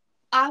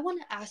 I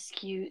want to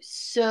ask you,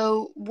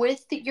 so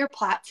with your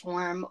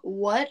platform,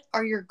 what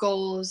are your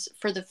goals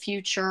for the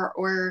future,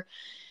 or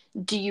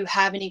do you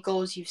have any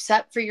goals you've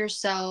set for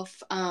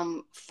yourself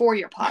for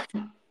your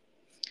platform?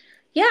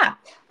 Yeah,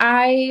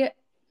 I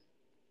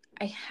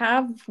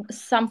have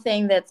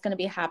something that's going to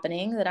be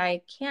happening that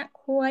I can't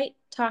quite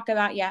talk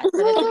about yet, but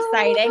it's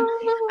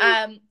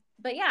exciting.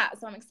 But yeah,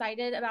 so I'm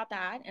excited about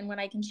that. And when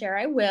I can share,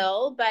 I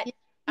will. But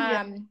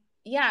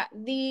yeah,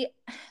 the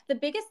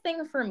biggest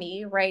thing for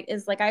me, right,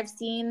 is like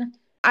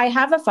I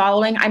have a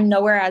following. I'm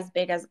nowhere as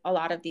big as a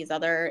lot of these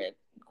other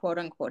quote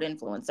unquote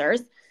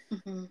influencers.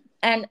 Mm-hmm.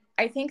 And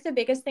I think the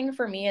biggest thing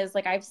for me is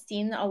like I've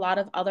seen a lot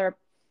of other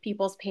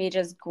people's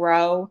pages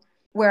grow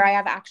where I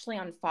have actually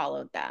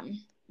unfollowed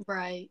them.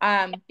 Right.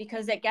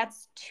 Because it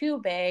gets too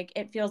big.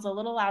 It feels a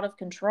little out of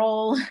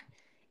control.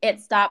 It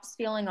stops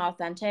feeling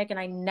authentic. And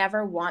I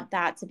never want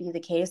that to be the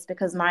case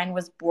because mine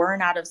was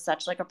born out of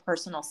such like a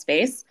personal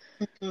space.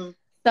 Mm-hmm.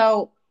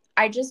 So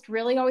I just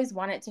really always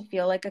want it to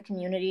feel like a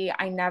community.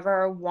 I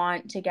never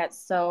want to get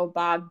so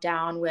bogged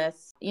down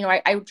with,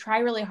 I try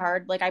really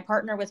hard. Like, I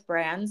partner with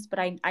brands, but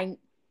I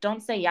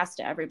don't say yes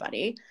to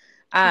everybody.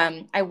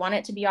 I want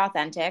it to be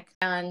authentic.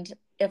 And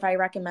if I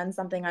recommend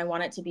something, I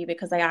want it to be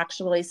because I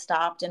actually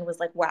stopped and was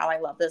like, wow, I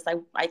love this.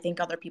 I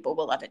think other people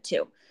will love it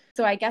too.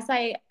 So I guess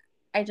I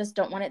just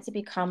don't want it to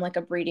become like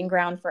a breeding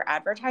ground for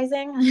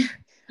advertising.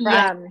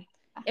 Yeah.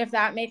 If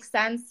that makes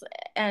sense.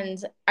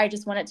 And I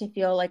just want it to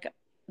feel like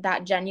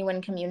that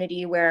genuine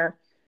community where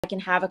I can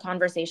have a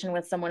conversation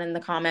with someone in the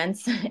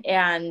comments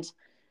and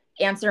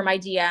answer my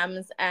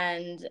DMs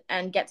and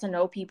get to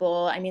know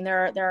people. I mean,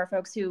 there are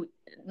folks who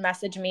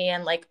message me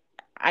and like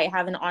I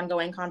have an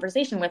ongoing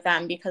conversation with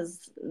them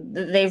because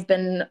they've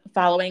been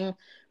following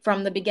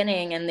from the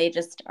beginning and they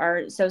just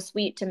are so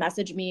sweet to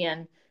message me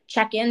and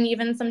check in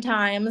even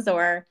sometimes,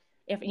 or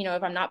if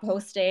I'm not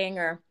posting,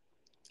 or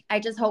I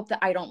just hope that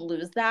I don't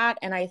lose that.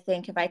 And I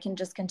think if I can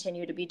just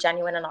continue to be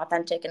genuine and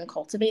authentic and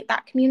cultivate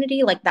that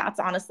community, like that's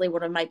honestly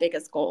one of my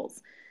biggest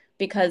goals,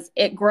 because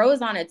it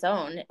grows on its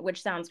own,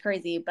 which sounds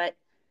crazy, but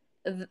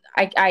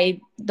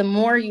the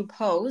more you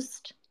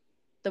post,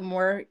 the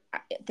more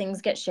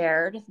things get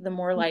shared, the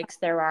more likes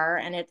there are.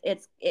 And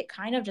it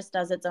kind of just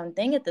does its own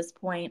thing at this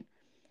point.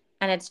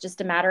 And it's just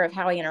a matter of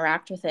how I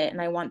interact with it.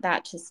 And I want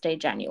that to stay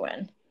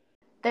genuine.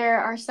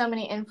 There are so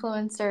many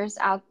influencers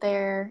out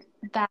there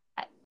that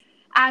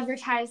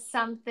advertise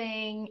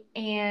something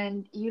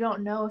and you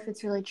don't know if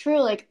it's really true.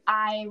 Like,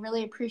 I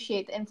really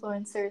appreciate the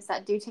influencers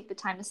that do take the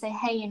time to say,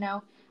 hey,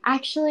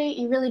 actually,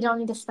 you really don't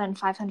need to spend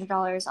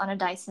 $500 on a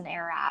Dyson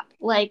Airwrap.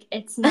 Like,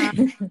 it's not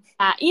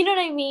that. You know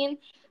what I mean?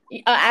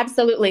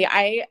 Absolutely.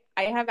 I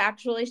have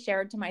actually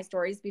shared to my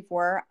stories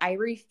before. I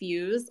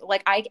refuse.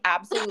 Like, I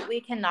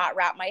absolutely cannot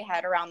wrap my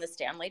head around the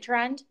Stanley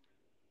trend.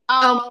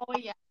 Oh,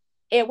 yeah.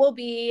 It will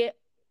be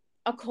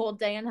a cold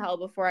day in hell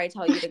before I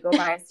tell you to go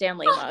buy a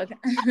Stanley mug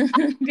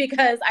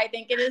because I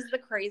think it is the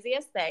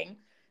craziest thing.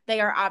 They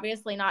are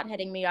obviously not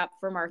hitting me up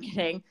for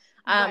marketing.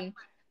 Right.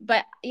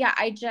 But yeah,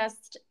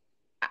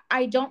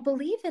 I don't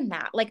believe in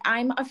that. Like,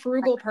 I'm a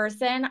frugal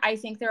person. I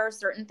think there are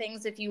certain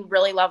things, if you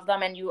really love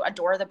them and you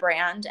adore the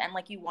brand and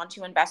like you want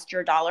to invest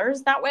your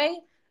dollars that way,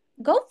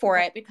 go for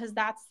it, because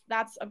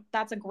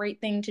that's a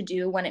great thing to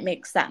do when it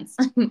makes sense.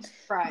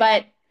 Right.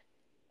 But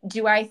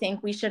do I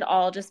think we should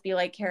all just be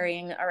like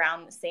carrying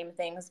around the same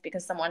things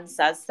because someone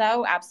says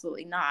so?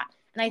 Absolutely not.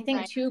 And I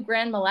think too,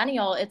 Grand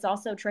Millennial, it's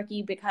also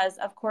tricky because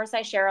of course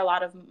I share a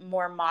lot of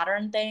more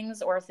modern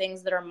things or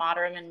things that are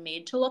modern and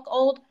made to look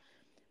old.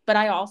 But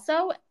I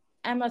also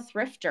am a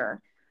thrifter.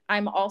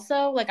 I'm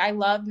also like, I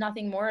love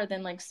nothing more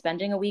than like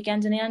spending a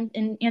weekend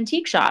in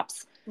antique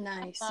shops.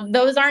 Nice.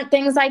 Those aren't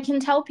things I can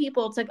tell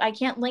people I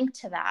can't link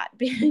to that,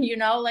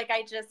 like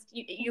I just,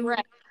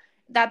 Right.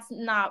 That's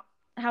not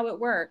how it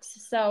works.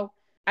 So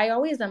I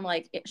always am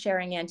like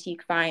sharing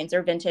antique finds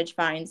or vintage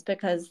finds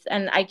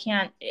and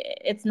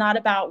it's not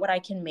about what I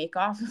can make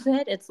off of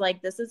it. It's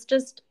like, this is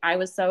just, I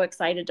was so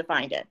excited to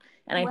find it.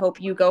 And I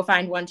hope you go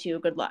find one too.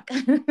 Good luck.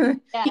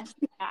 Yes.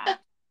 Yeah.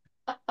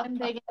 I'm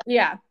big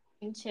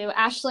into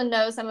Ashlyn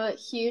knows I'm a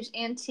huge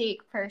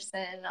antique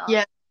person.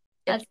 Yeah.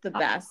 It's the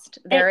best.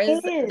 There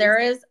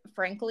is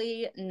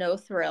frankly no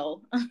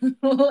thrill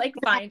like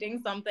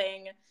finding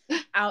something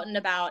out and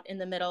about in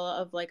the middle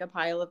of like a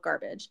pile of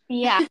garbage.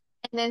 Yeah. And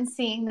then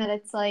seeing that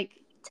it's like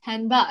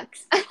 $10.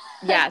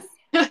 Yes.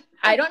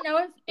 I don't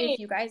know if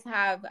you guys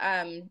have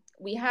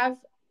we have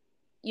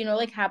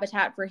like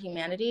Habitat for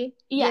Humanity.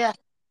 Yeah.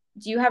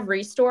 Do you have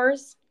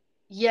restores?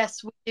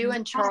 Yes, we do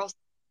in Charleston.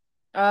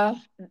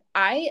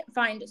 I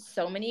find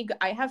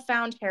I have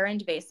found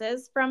heron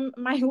vases from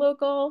my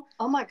local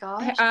oh my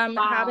gosh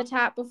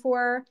Habitat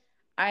before.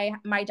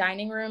 my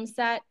dining room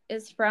set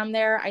is from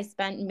there. I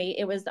spent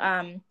it was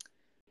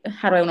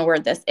how do I want to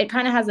word this? It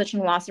kind of has a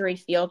chinoiserie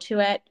feel to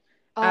it.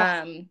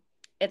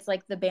 It's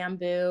like the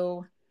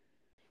bamboo.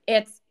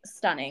 It's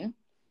stunning.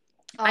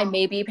 I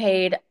maybe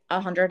paid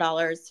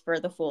 $100 for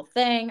the full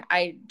thing.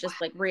 I just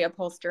like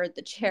reupholstered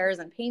the chairs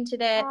and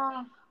painted it.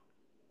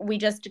 We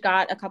just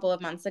got a couple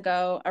of months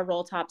ago a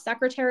roll top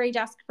secretary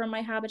desk from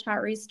my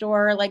Habitat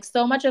Restore. Like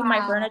so much of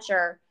my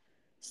furniture,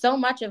 so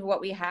much of what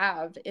we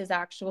have is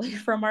actually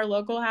from our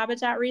local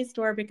Habitat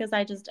Restore because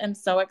I just am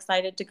so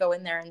excited to go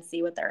in there and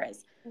see what there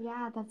is.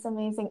 Yeah, that's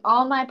amazing.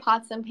 All my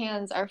pots and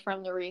pans are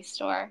from the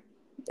Restore.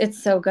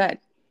 It's so good.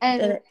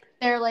 And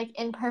they're like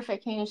in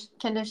perfect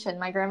condition.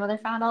 My grandmother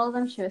found all of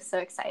them. She was so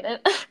excited.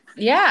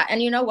 Yeah.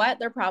 And you know what?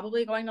 They're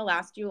probably going to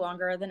last you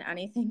longer than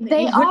anything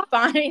that you would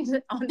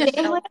find on the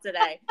shelf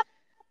today.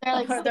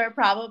 They're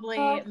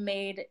probably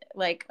made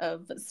like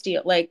of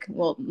steel, like,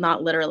 well,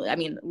 not literally. I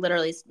mean,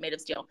 literally made of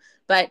steel.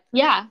 But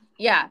yeah,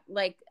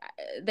 like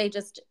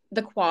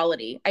the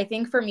quality. I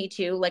think for me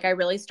too, like I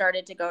really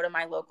started to go to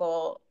my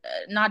local,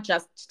 not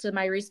just to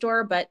my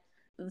Restore, but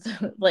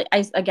like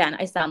I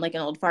sound like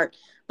an old fart,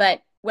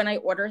 but when I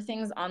order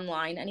things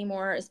online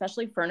anymore,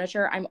 especially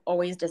furniture, I'm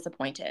always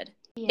disappointed.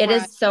 Yeah. It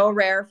is so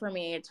rare for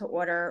me to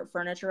order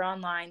furniture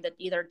online that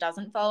either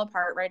doesn't fall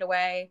apart right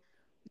away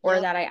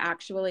or that I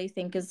actually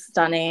think is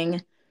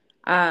stunning,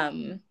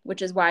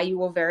 which is why you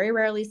will very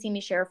rarely see me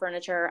share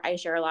furniture. I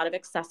share a lot of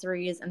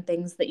accessories and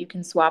things that you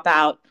can swap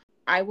out.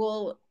 I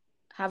will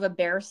have a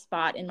bare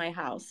spot in my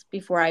house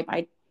before I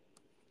buy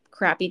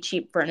crappy,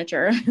 cheap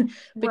furniture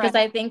because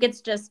I think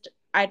it's just,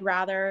 I'd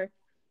rather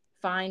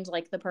find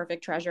like the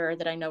perfect treasure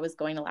that I know is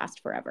going to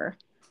last forever.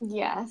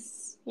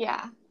 Yes.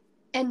 Yeah.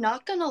 And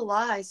not gonna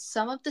lie,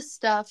 some of the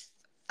stuff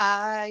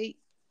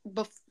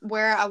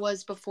where I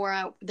was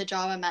before the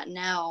job I'm at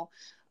now,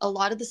 a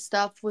lot of the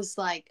stuff was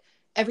like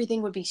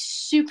everything would be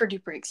super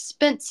duper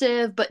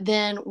expensive, but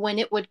then when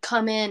it would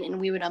come in and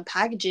we would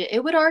unpackage it,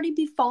 it would already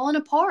be falling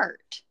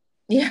apart.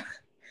 Yeah.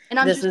 And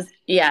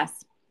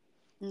yes.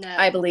 No.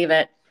 I believe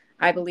it.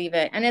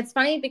 And it's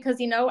funny because,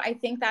 I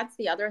think that's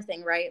the other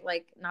thing, right?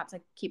 Like, not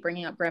to keep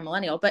bringing up Grand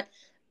Millennial, but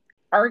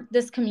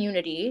this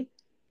community,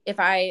 if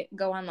I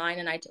go online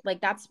and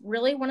that's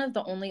really one of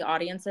the only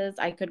audiences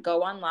I could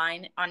go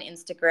online on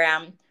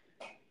Instagram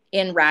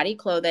in ratty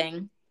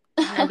clothing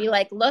and be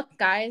like, look,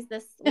 guys,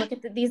 look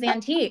at these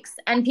antiques.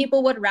 And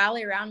people would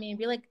rally around me and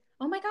be like,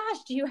 oh my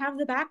gosh, do you have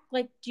the back?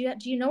 Like, do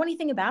you know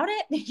anything about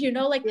it?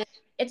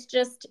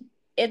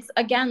 It's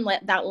again,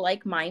 that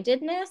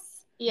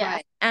like-mindedness. Yeah.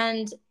 Right.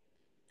 And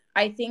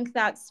I think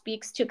that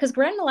speaks to, because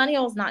Grand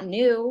Millennial is not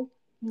new.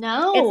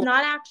 No, it's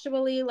not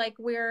actually like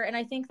and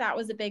I think that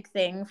was a big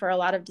thing for a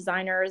lot of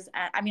designers.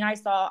 I mean, I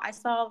saw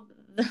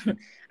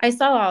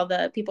all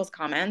the people's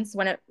comments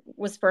when it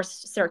was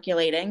first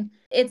circulating.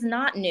 It's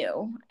not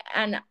new.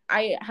 And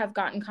I have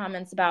gotten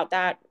comments about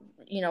that,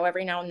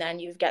 every now and then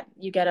you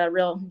get a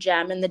real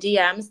gem in the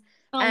DMs.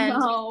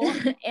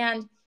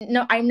 And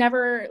no, I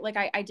never,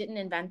 I didn't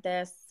invent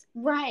this.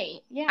 Right.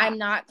 Yeah. I'm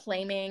not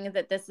claiming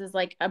that this is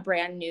like a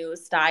brand new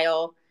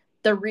style.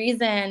 The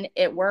reason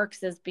it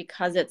works is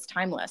because it's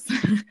timeless.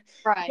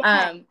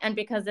 Right. And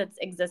because it's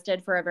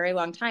existed for a very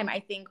long time. I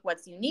think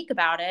what's unique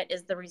about it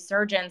is the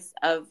resurgence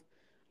of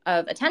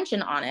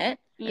attention on it,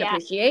 and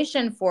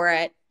appreciation for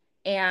it,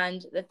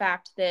 and the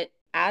fact that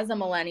as a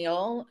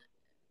millennial,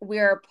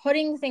 we're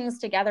putting things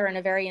together in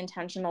a very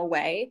intentional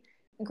way.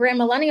 Grand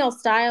Millennial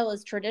style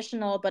is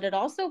traditional, but it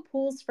also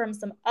pulls from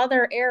some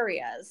other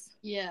areas.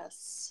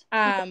 Yes.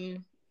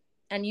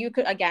 And you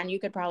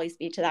could probably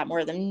speak to that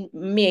more than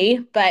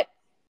me, but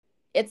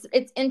it's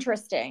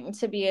interesting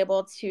to be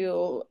able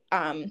to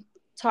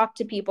talk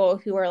to people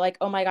who are like,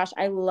 oh my gosh,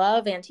 I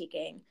love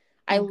antiquing.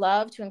 I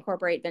love to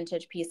incorporate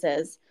vintage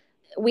pieces.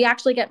 We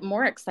actually get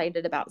more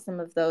excited about some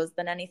of those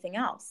than anything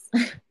else.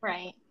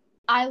 Right.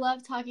 I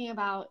love talking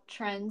about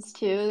trends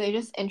too. They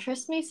just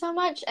interest me so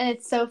much. And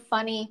it's so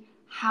funny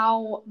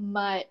how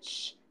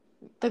much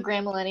the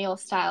Grand Millennial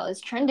style is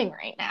trending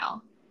right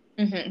now.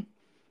 Mm-hmm.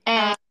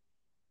 And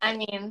I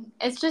mean,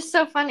 it's just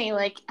so funny,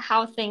 like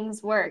how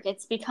things work.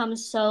 It's become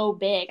so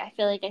big. I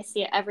feel like I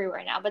see it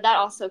everywhere now, but that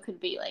also could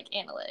be like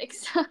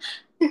analytics.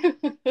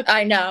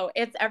 I know.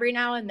 It's every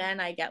now and then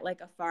I get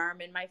like a farm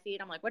in my feed.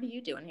 I'm like, what are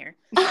you doing here?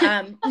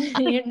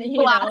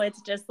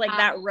 It's just like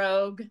that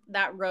rogue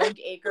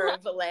acre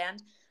of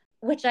land,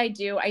 which I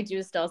do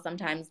still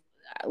sometimes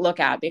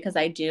look at because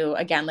I do,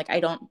 again, like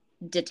I don't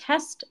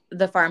detest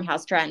the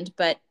farmhouse trend,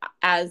 but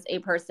as a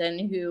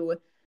person who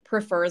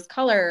prefers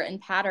color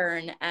and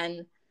pattern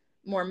and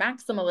more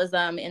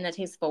maximalism in a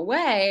tasteful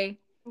way,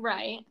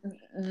 right,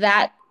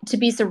 that to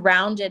be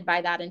surrounded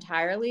by that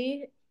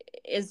entirely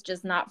is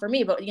just not for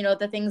me. But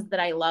the things that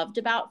I loved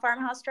about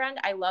farmhouse trend,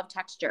 I love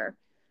texture,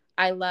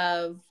 I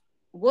love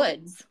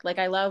woods, like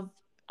I love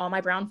all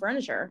my brown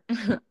furniture.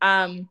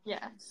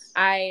 Yes.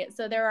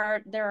 So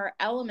there are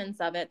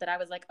elements of it that I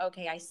was like,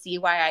 okay, I see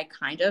why I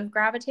kind of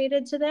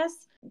gravitated to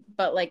this,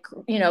 but like,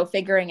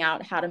 figuring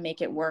out how to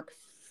make it work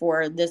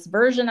for this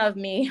version of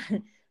me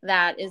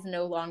that is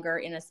no longer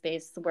in a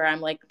space where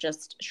I'm like,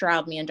 just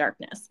shroud me in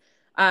darkness.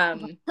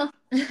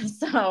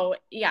 So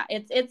yeah,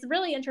 it's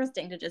really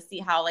interesting to just see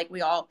how like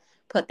we all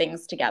put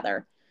things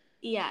together.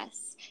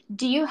 Yes.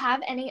 Do you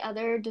have any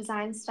other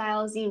design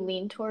styles you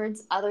lean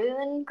towards other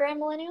than Grand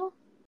Millennial?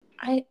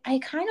 I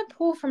kind of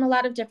pull from a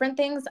lot of different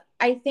things.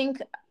 I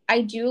think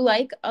I do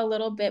like a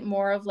little bit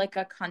more of like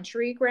a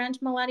country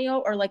Grand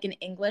Millennial, or like an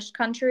English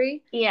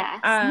country. Yes.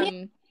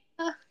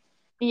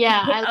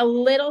 Yeah, a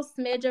little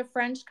smidge of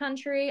French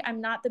country.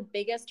 I'm not the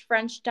biggest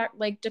French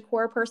like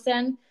decor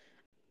person,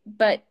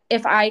 but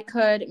if I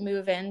could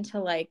move into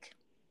like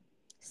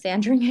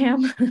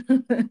Sandringham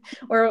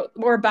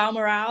or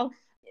Balmoral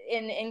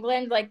in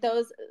England, like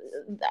those,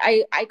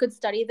 I could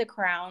study the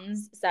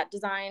Crowns set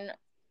design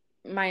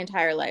my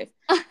entire life.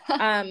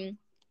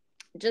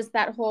 Just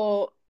that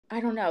whole,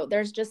 I don't know,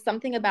 there's just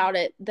something about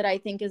it that I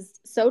think is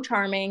so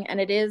charming, and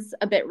it is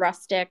a bit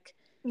rustic.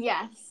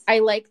 Yes. I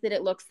like that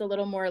it looks a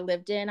little more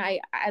lived in.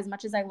 As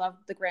much as I love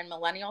the Grand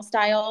Millennial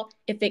style,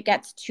 if it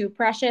gets too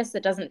precious,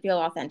 it doesn't feel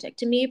authentic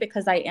to me,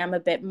 because I am a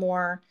bit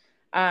more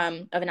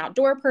of an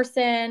outdoor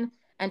person,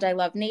 and I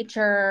love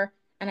nature,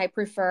 and I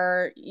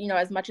prefer,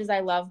 as much as I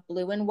love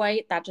blue and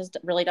white, that just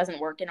really doesn't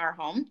work in our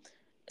home.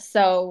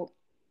 So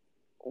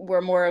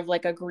we're more of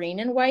like a green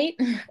and white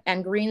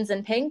and greens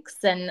and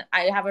pinks. And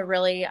I have a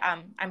really,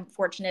 I'm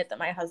fortunate that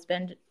my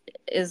husband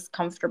is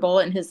comfortable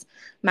in his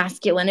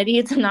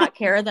masculinity to not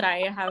care that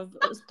I have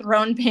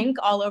thrown pink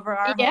all over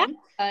our home.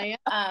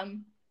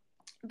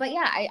 But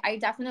yeah, I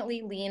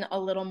definitely lean a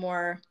little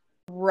more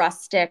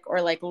rustic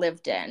or like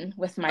lived in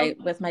with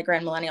my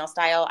Grand Millennial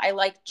style. I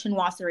like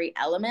chinoiserie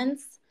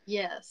elements.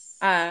 Yes.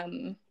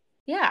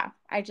 Yeah,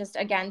 I just,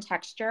 again,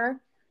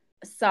 texture,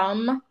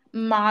 some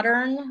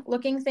modern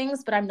looking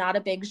things, but I'm not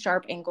a big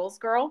sharp angles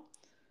girl.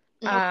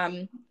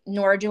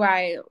 Nor do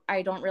I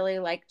don't really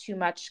like too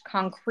much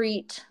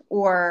concrete,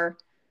 or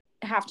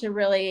have to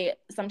really,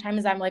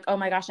 sometimes I'm like, oh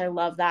my gosh, I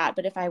love that,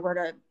 but if I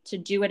were to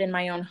do it in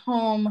my own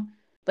home,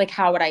 like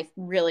how would I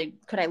really,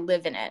 could I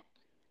live in it?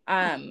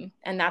 And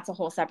that's a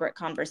whole separate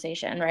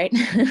conversation, right?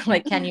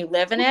 Like, can you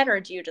live in it, or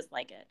do you just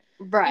like it?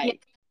 Right.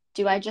 Yeah.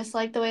 Do I just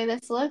like the way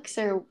this looks,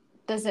 or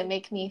does it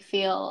make me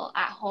feel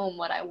at home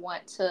when I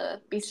want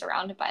to be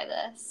surrounded by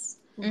this?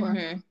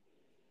 Mm-hmm.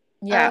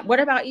 Yeah. What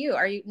about you?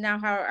 Are you now,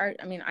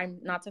 I mean, I'm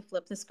not to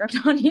flip the script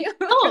on you,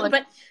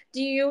 but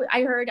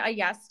I heard a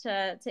yes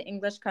to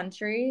English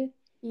country.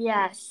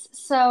 Yes.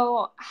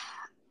 So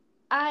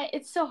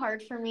it's so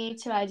hard for me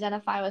to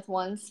identify with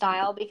one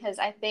style, because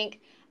I think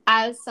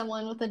as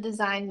someone with a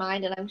design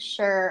mind, and I'm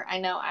sure I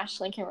know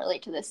Ashley can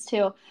relate to this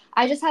too,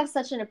 I just have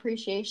such an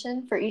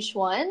appreciation for each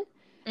one,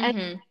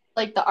 and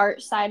like the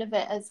art side of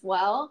it as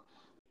well.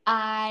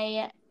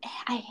 I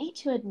hate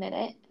to admit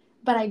it,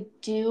 but I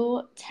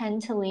do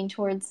tend to lean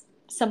towards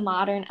some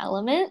modern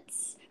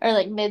elements, or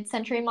like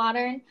mid-century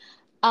modern.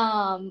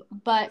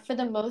 But for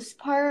the most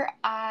part,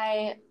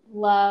 I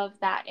love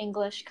that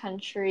English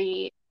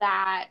country,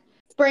 that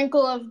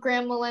sprinkle of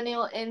Grand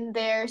Millennial in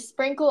there,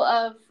 sprinkle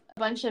of a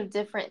bunch of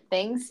different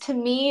things. To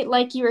me,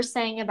 like you were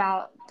saying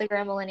about the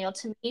Grand Millennial,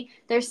 to me,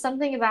 there's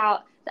something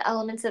about the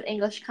elements of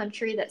English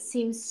country that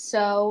seems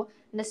so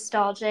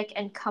nostalgic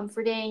and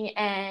comforting,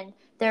 and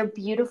they're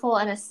beautiful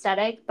and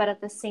aesthetic, but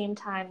at the same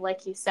time,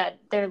 like you said,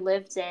 they're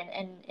lived in,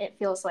 and it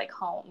feels like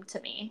home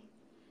to me.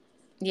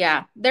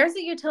 Yeah, there's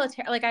a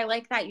utilitarian, like I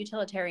like that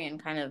utilitarian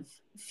kind of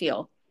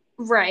feel.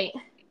 Right.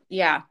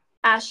 Yeah.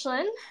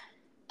 Ashlyn?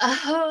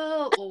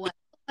 Oh, well,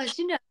 as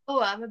you know,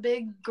 I'm a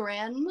big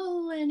Grand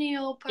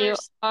Millennial person. You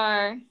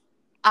are.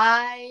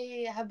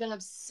 I have been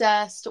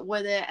obsessed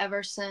with it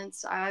ever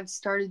since I've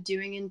started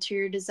doing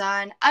interior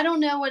design. I don't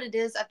know what it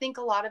is. I think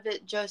a lot of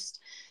it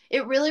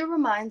it really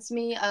reminds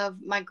me of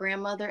my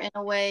grandmother in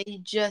a way,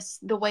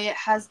 just the way it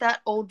has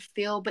that old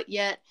feel, but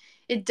yet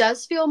it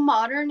does feel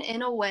modern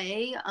in a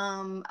way.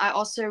 I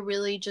also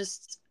really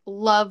just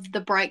love the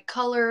bright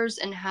colors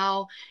and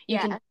how you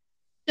can do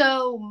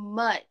so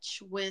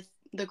much with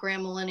the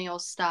Grand Millennial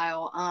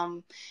style.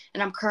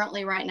 And I'm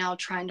currently right now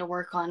trying to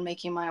work on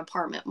making my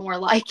apartment more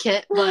like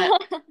it,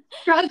 but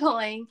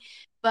struggling.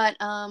 But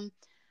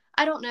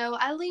I don't know.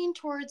 I lean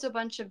towards a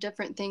bunch of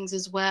different things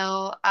as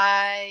well.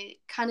 I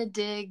kind of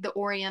dig the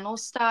Oriental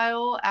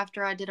style.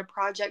 After I did a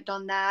project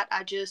on that,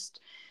 I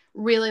just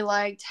really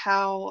liked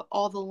how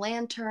all the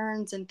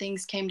lanterns and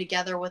things came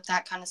together with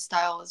that kind of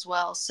style as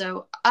well.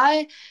 So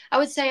I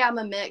would say I'm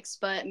a mix,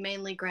 but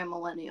mainly Grand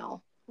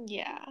Millennial.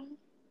 Yeah.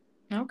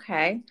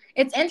 Okay.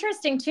 It's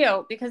interesting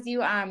too, because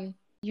you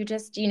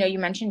just, you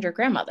mentioned your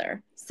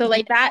grandmother. So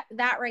like that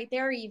right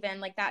there, even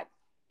like that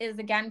is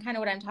again kind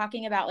of what I'm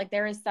talking about. Like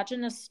there is such a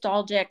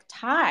nostalgic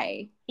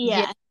tie.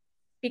 Yeah.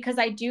 Because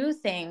I do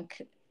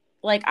think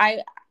like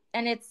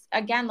and it's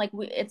again, like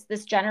it's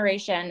this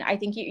generation. I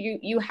think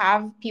you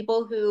have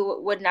people who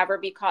would never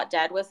be caught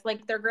dead with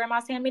like their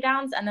grandma's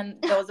hand-me-downs. And then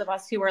those of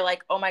us who are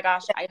like, oh my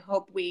gosh, I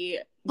hope we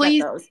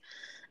get those.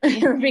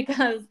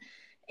 Because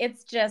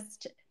it's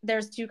just,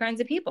 there's two kinds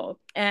of people,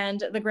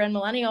 and the grand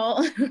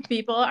millennial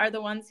people are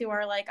the ones who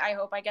are like, I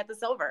hope I get the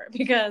silver,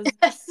 because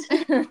Yes.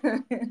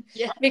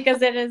 Yeah.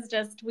 because it is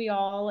just,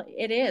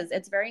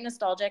 it's very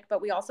nostalgic, but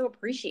we also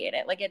appreciate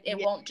it. Like it Yeah.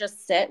 won't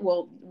just sit.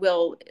 We'll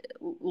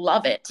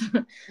love it.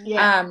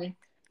 Yeah.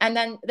 And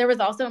then there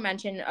was also a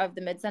mention of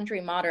the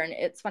mid-century modern.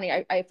 It's funny,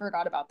 I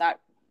forgot about that,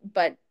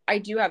 but I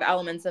do have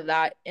elements of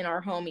that in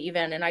our home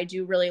even, and I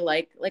do really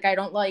like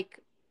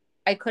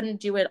I couldn't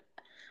do it.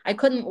 I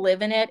couldn't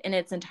live in it in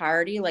its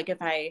entirety. Like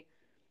if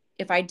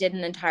I did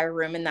an entire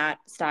room in that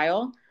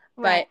style,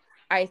 Right.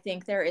 but I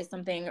think there is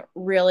something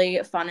really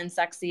fun and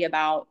sexy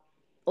about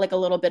like a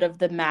little bit of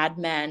the Mad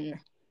Men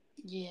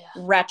Yeah.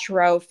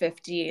 retro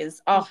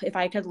 50s. Oh, if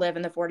I could live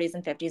in the 40s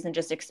and 50s and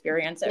just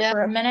experience it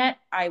for a minute,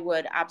 I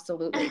would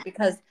absolutely,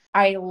 because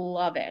I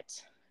love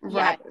it.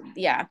 Right.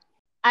 Yeah.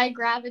 I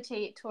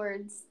gravitate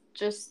towards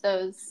just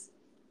those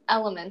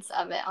elements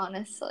of it,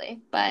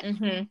 honestly. But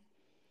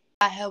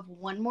I have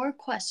one more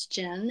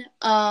question.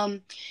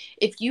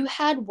 If you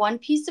had one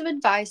piece of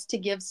advice to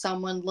give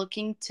someone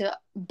looking to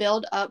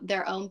build up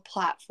their own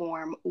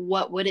platform,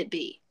 what would it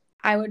be?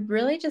 I would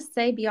really just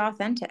say be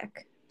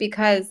authentic,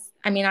 because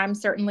I mean, I'm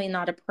certainly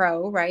not a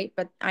pro, right?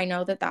 But I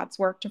know that that's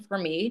worked for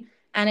me,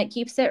 and it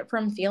keeps it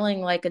from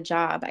feeling like a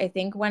job. I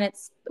think when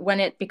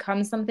it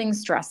becomes something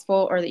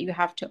stressful, or that you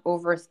have to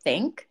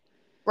overthink,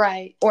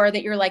 Right. or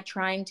that you're like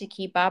trying to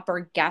keep up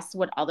or guess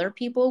what other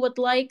people would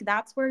like,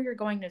 that's where you're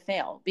going to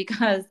fail,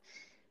 because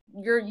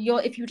you'll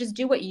if you just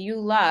do what you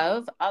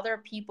love, other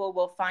people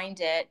will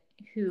find it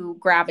who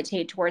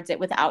gravitate towards it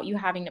without you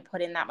having to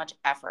put in that much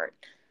effort.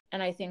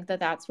 And I think that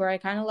that's where I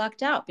kind of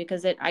lucked out,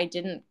 because I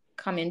didn't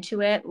come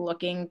into it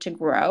looking to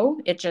grow.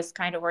 It just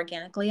kind of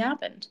organically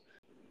happened.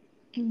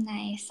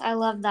 nice. I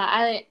love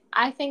that.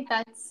 I think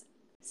that's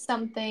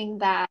something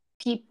that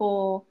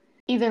people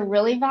either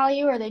really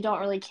value or they don't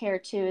really care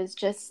to, is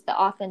just the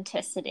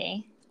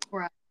authenticity.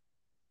 Right.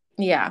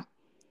 Yeah.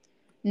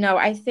 No,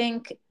 I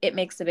think it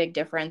makes a big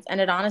difference,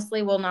 and it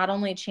honestly will not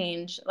only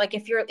change, like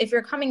if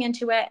you're coming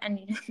into it and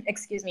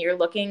excuse me, you're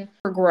looking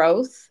for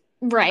growth,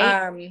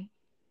 Right.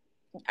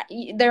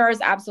 there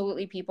is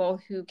absolutely people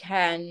who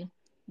can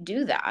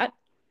do that.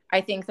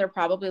 I think they're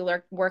probably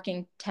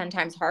working 10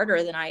 times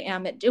harder than I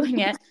am at doing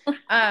it.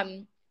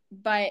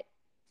 But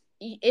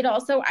it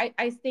also,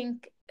 I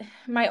think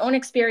my own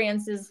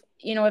experience is,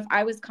 if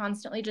I was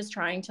constantly just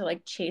trying to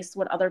like chase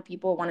what other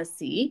people want to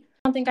see,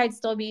 I don't think I'd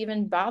still be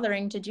even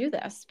bothering to do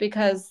this,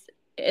 because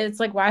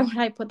it's like, why would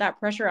I put that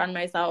pressure on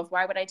myself?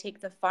 Why would I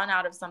take the fun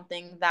out of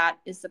something that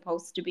is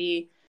supposed to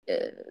be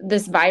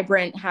this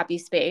vibrant, happy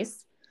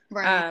space?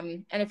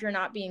 Right. And if you're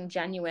not being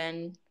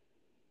genuine,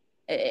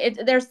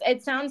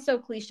 it sounds so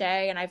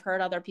cliche, and I've heard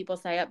other people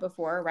say it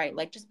before, right?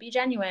 Like, just be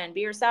genuine,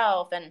 be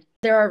yourself. And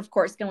there are of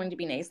course going to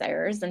be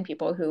naysayers and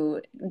people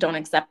who don't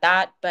accept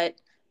that. But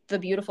the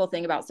beautiful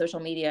thing about social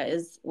media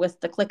is, with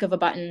the click of a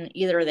button,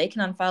 either they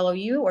can unfollow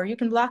you or you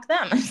can block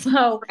them.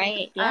 So,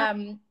 Right. Yeah.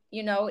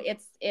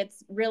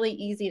 it's really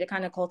easy to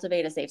kind of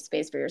cultivate a safe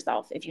space for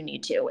yourself if you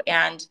need to,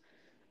 and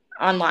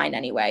online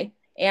anyway.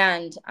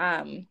 And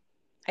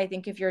I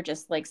think if you're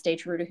just like, stay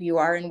true to who you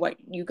are and what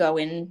you go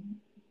in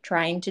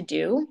trying to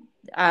do,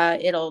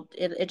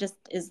 it just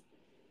is.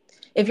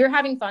 If you're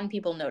having fun,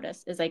 people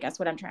notice, is I guess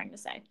what I'm trying to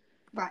say.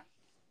 Right.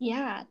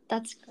 Yeah,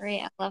 that's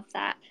great. I love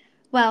that.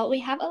 Well, we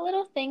have a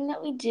little thing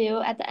that we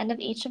do at the end of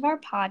each of our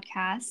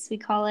podcasts. We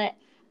call it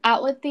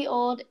Out with the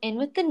Old, In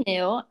with the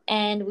New.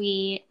 And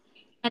we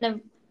kind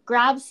of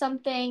grab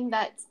something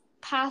that's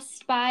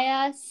passed by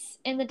us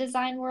in the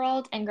design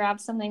world and grab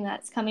something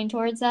that's coming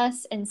towards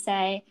us and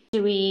say,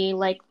 do we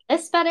like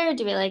this better?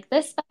 Do we like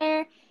this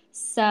better?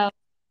 So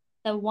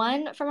the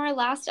one from our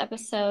last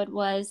episode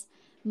was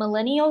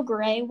millennial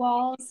gray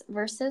walls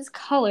versus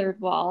colored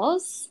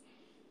walls.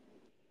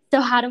 So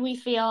how do we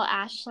feel,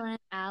 Ashlyn,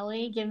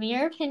 Allie? Give me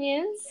your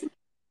opinions.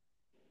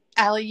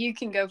 Allie, you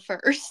can go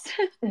first.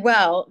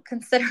 Well,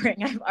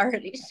 considering I've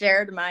already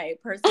shared my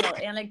personal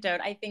anecdote,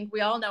 I think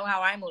we all know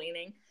how I'm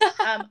leaning.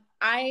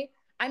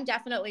 I'm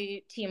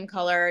definitely team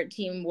color,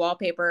 team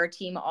wallpaper,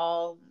 team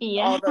all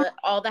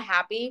the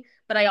happy.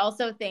 But I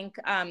also think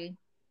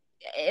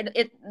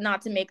it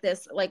not to make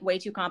this like way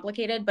too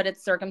complicated, but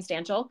it's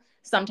circumstantial.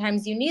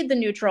 Sometimes you need the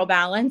neutral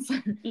balance.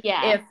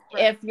 Yeah.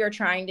 If you're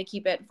trying to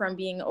keep it from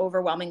being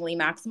overwhelmingly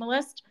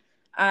maximalist.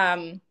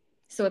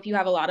 So if you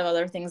have a lot of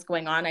other things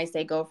going on, I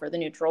say go for the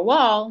neutral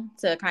wall,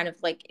 to kind of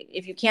like,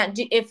 if you can't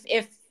do,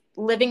 if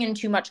living in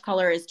too much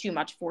color is too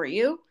much for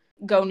you,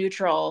 go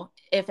neutral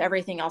if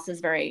everything else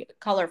is very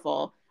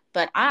colorful.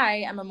 But I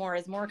am a more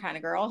is more kind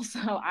of girl,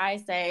 so I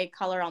say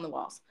color on the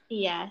walls.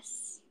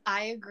 Yes.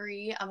 I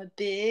agree. I'm a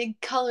big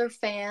color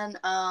fan.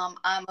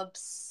 I'm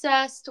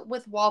obsessed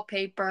with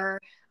wallpaper.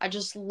 I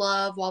just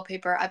love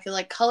wallpaper. I feel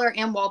like color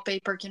and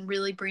wallpaper can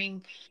really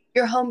bring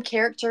your home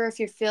character if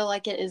you feel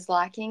like it is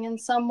lacking in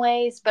some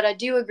ways. But I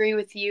do agree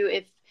with you.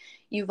 If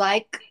you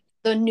like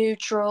the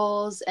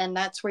neutrals and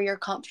that's where you're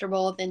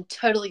comfortable, then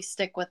totally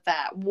stick with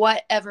that.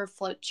 Whatever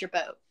floats your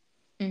boat.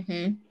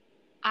 Mm-hmm.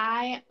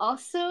 I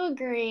also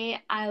agree.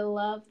 I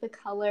love the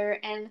color,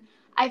 and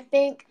I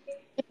think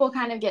people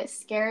kind of get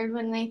scared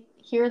when they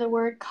hear the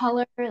word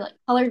color, like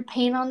colored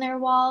paint on their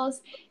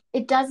walls.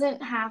 It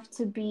doesn't have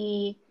to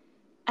be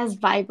as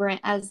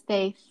vibrant as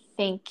they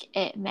think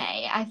it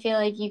may. I feel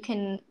like you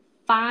can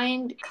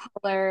find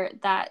color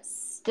that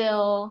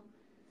still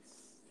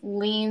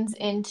leans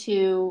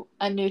into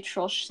a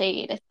neutral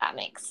shade, if that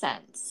makes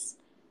sense.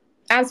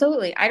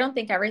 Absolutely. I don't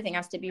think everything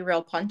has to be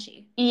real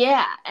punchy.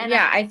 Yeah. And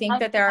yeah, I think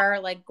that there are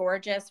like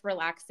gorgeous,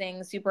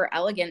 relaxing, super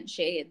elegant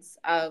shades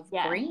of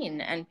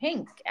green and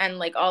pink and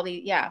like all the,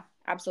 yeah,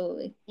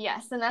 absolutely.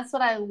 Yes. And that's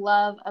what I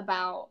love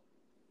about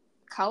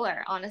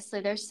color. Honestly,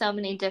 there's so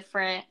many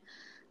different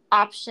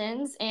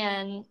options,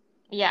 and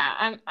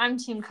yeah, I'm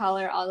team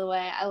color all the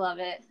way. I love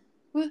it.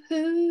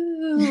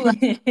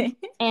 Woohoo!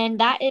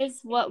 And that is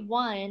what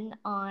won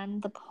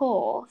on the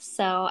poll.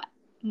 So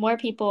more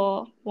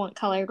people want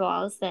color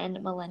walls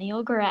than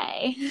millennial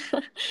gray.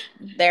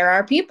 There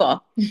are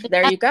people.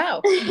 There you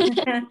go.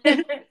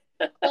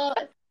 Well,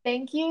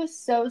 thank you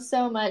so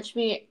much.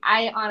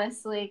 I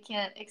honestly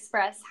can't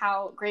express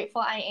how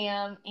grateful I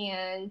am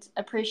and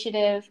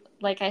appreciative,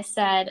 like I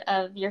said,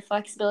 of your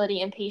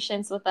flexibility and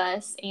patience with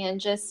us, and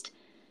just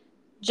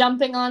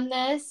jumping on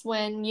this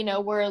when, you know,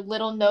 we're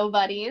little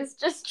nobodies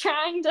just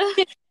trying to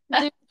do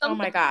something. Oh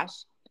my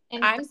gosh.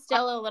 I'm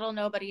still a little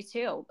nobody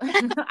too.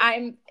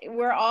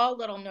 We're all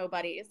little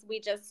nobodies.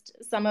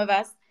 Some of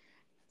us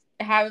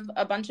have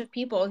a bunch of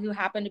people who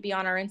happen to be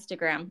on our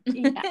Instagram.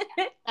 Yeah,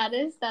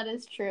 that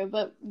is true.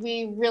 But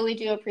we really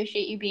do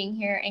appreciate you being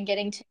here and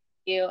getting to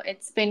you.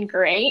 It's been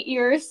great.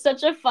 You're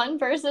such a fun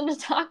person to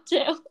talk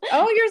to.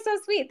 Oh, you're so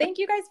sweet. Thank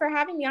you guys for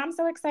having me. I'm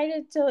so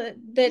excited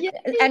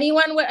that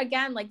anyone would,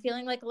 again, like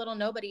feeling like a little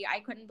nobody.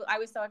 I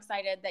was so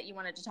excited that you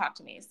wanted to talk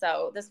to me.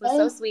 So this was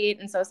so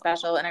sweet and so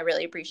special, and I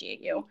really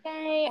appreciate you.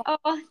 Okay.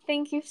 Oh,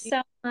 thank you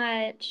so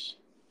much.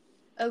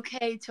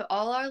 Okay, to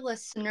all our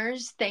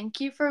listeners,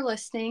 thank you for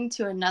listening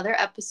to another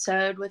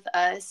episode with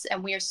us.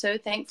 And we are so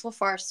thankful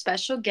for our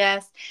special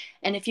guest.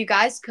 And if you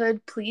guys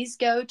could, please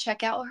go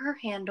check out her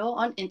handle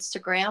on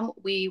Instagram.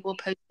 We will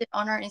post it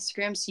on our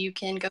Instagram, so you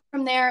can go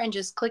from there and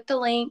just click the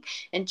link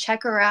and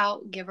check her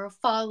out. Give her a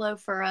follow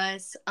for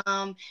us.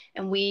 And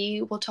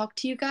we will talk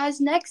to you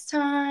guys next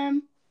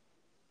time.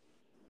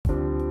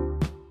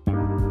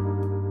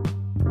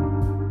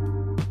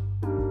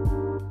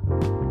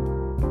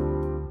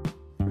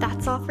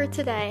 That's all for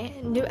today.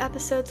 New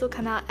episodes will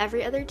come out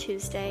every other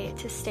Tuesday.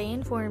 To stay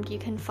informed, you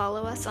can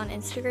follow us on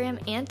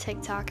Instagram and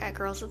TikTok at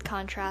Girls with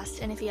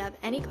Contrast. And if you have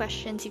any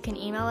questions, you can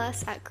email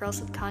us at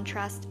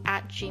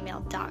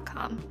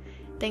girlswithcontrast@gmail.com.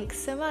 Thanks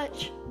so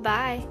much.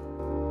 Bye.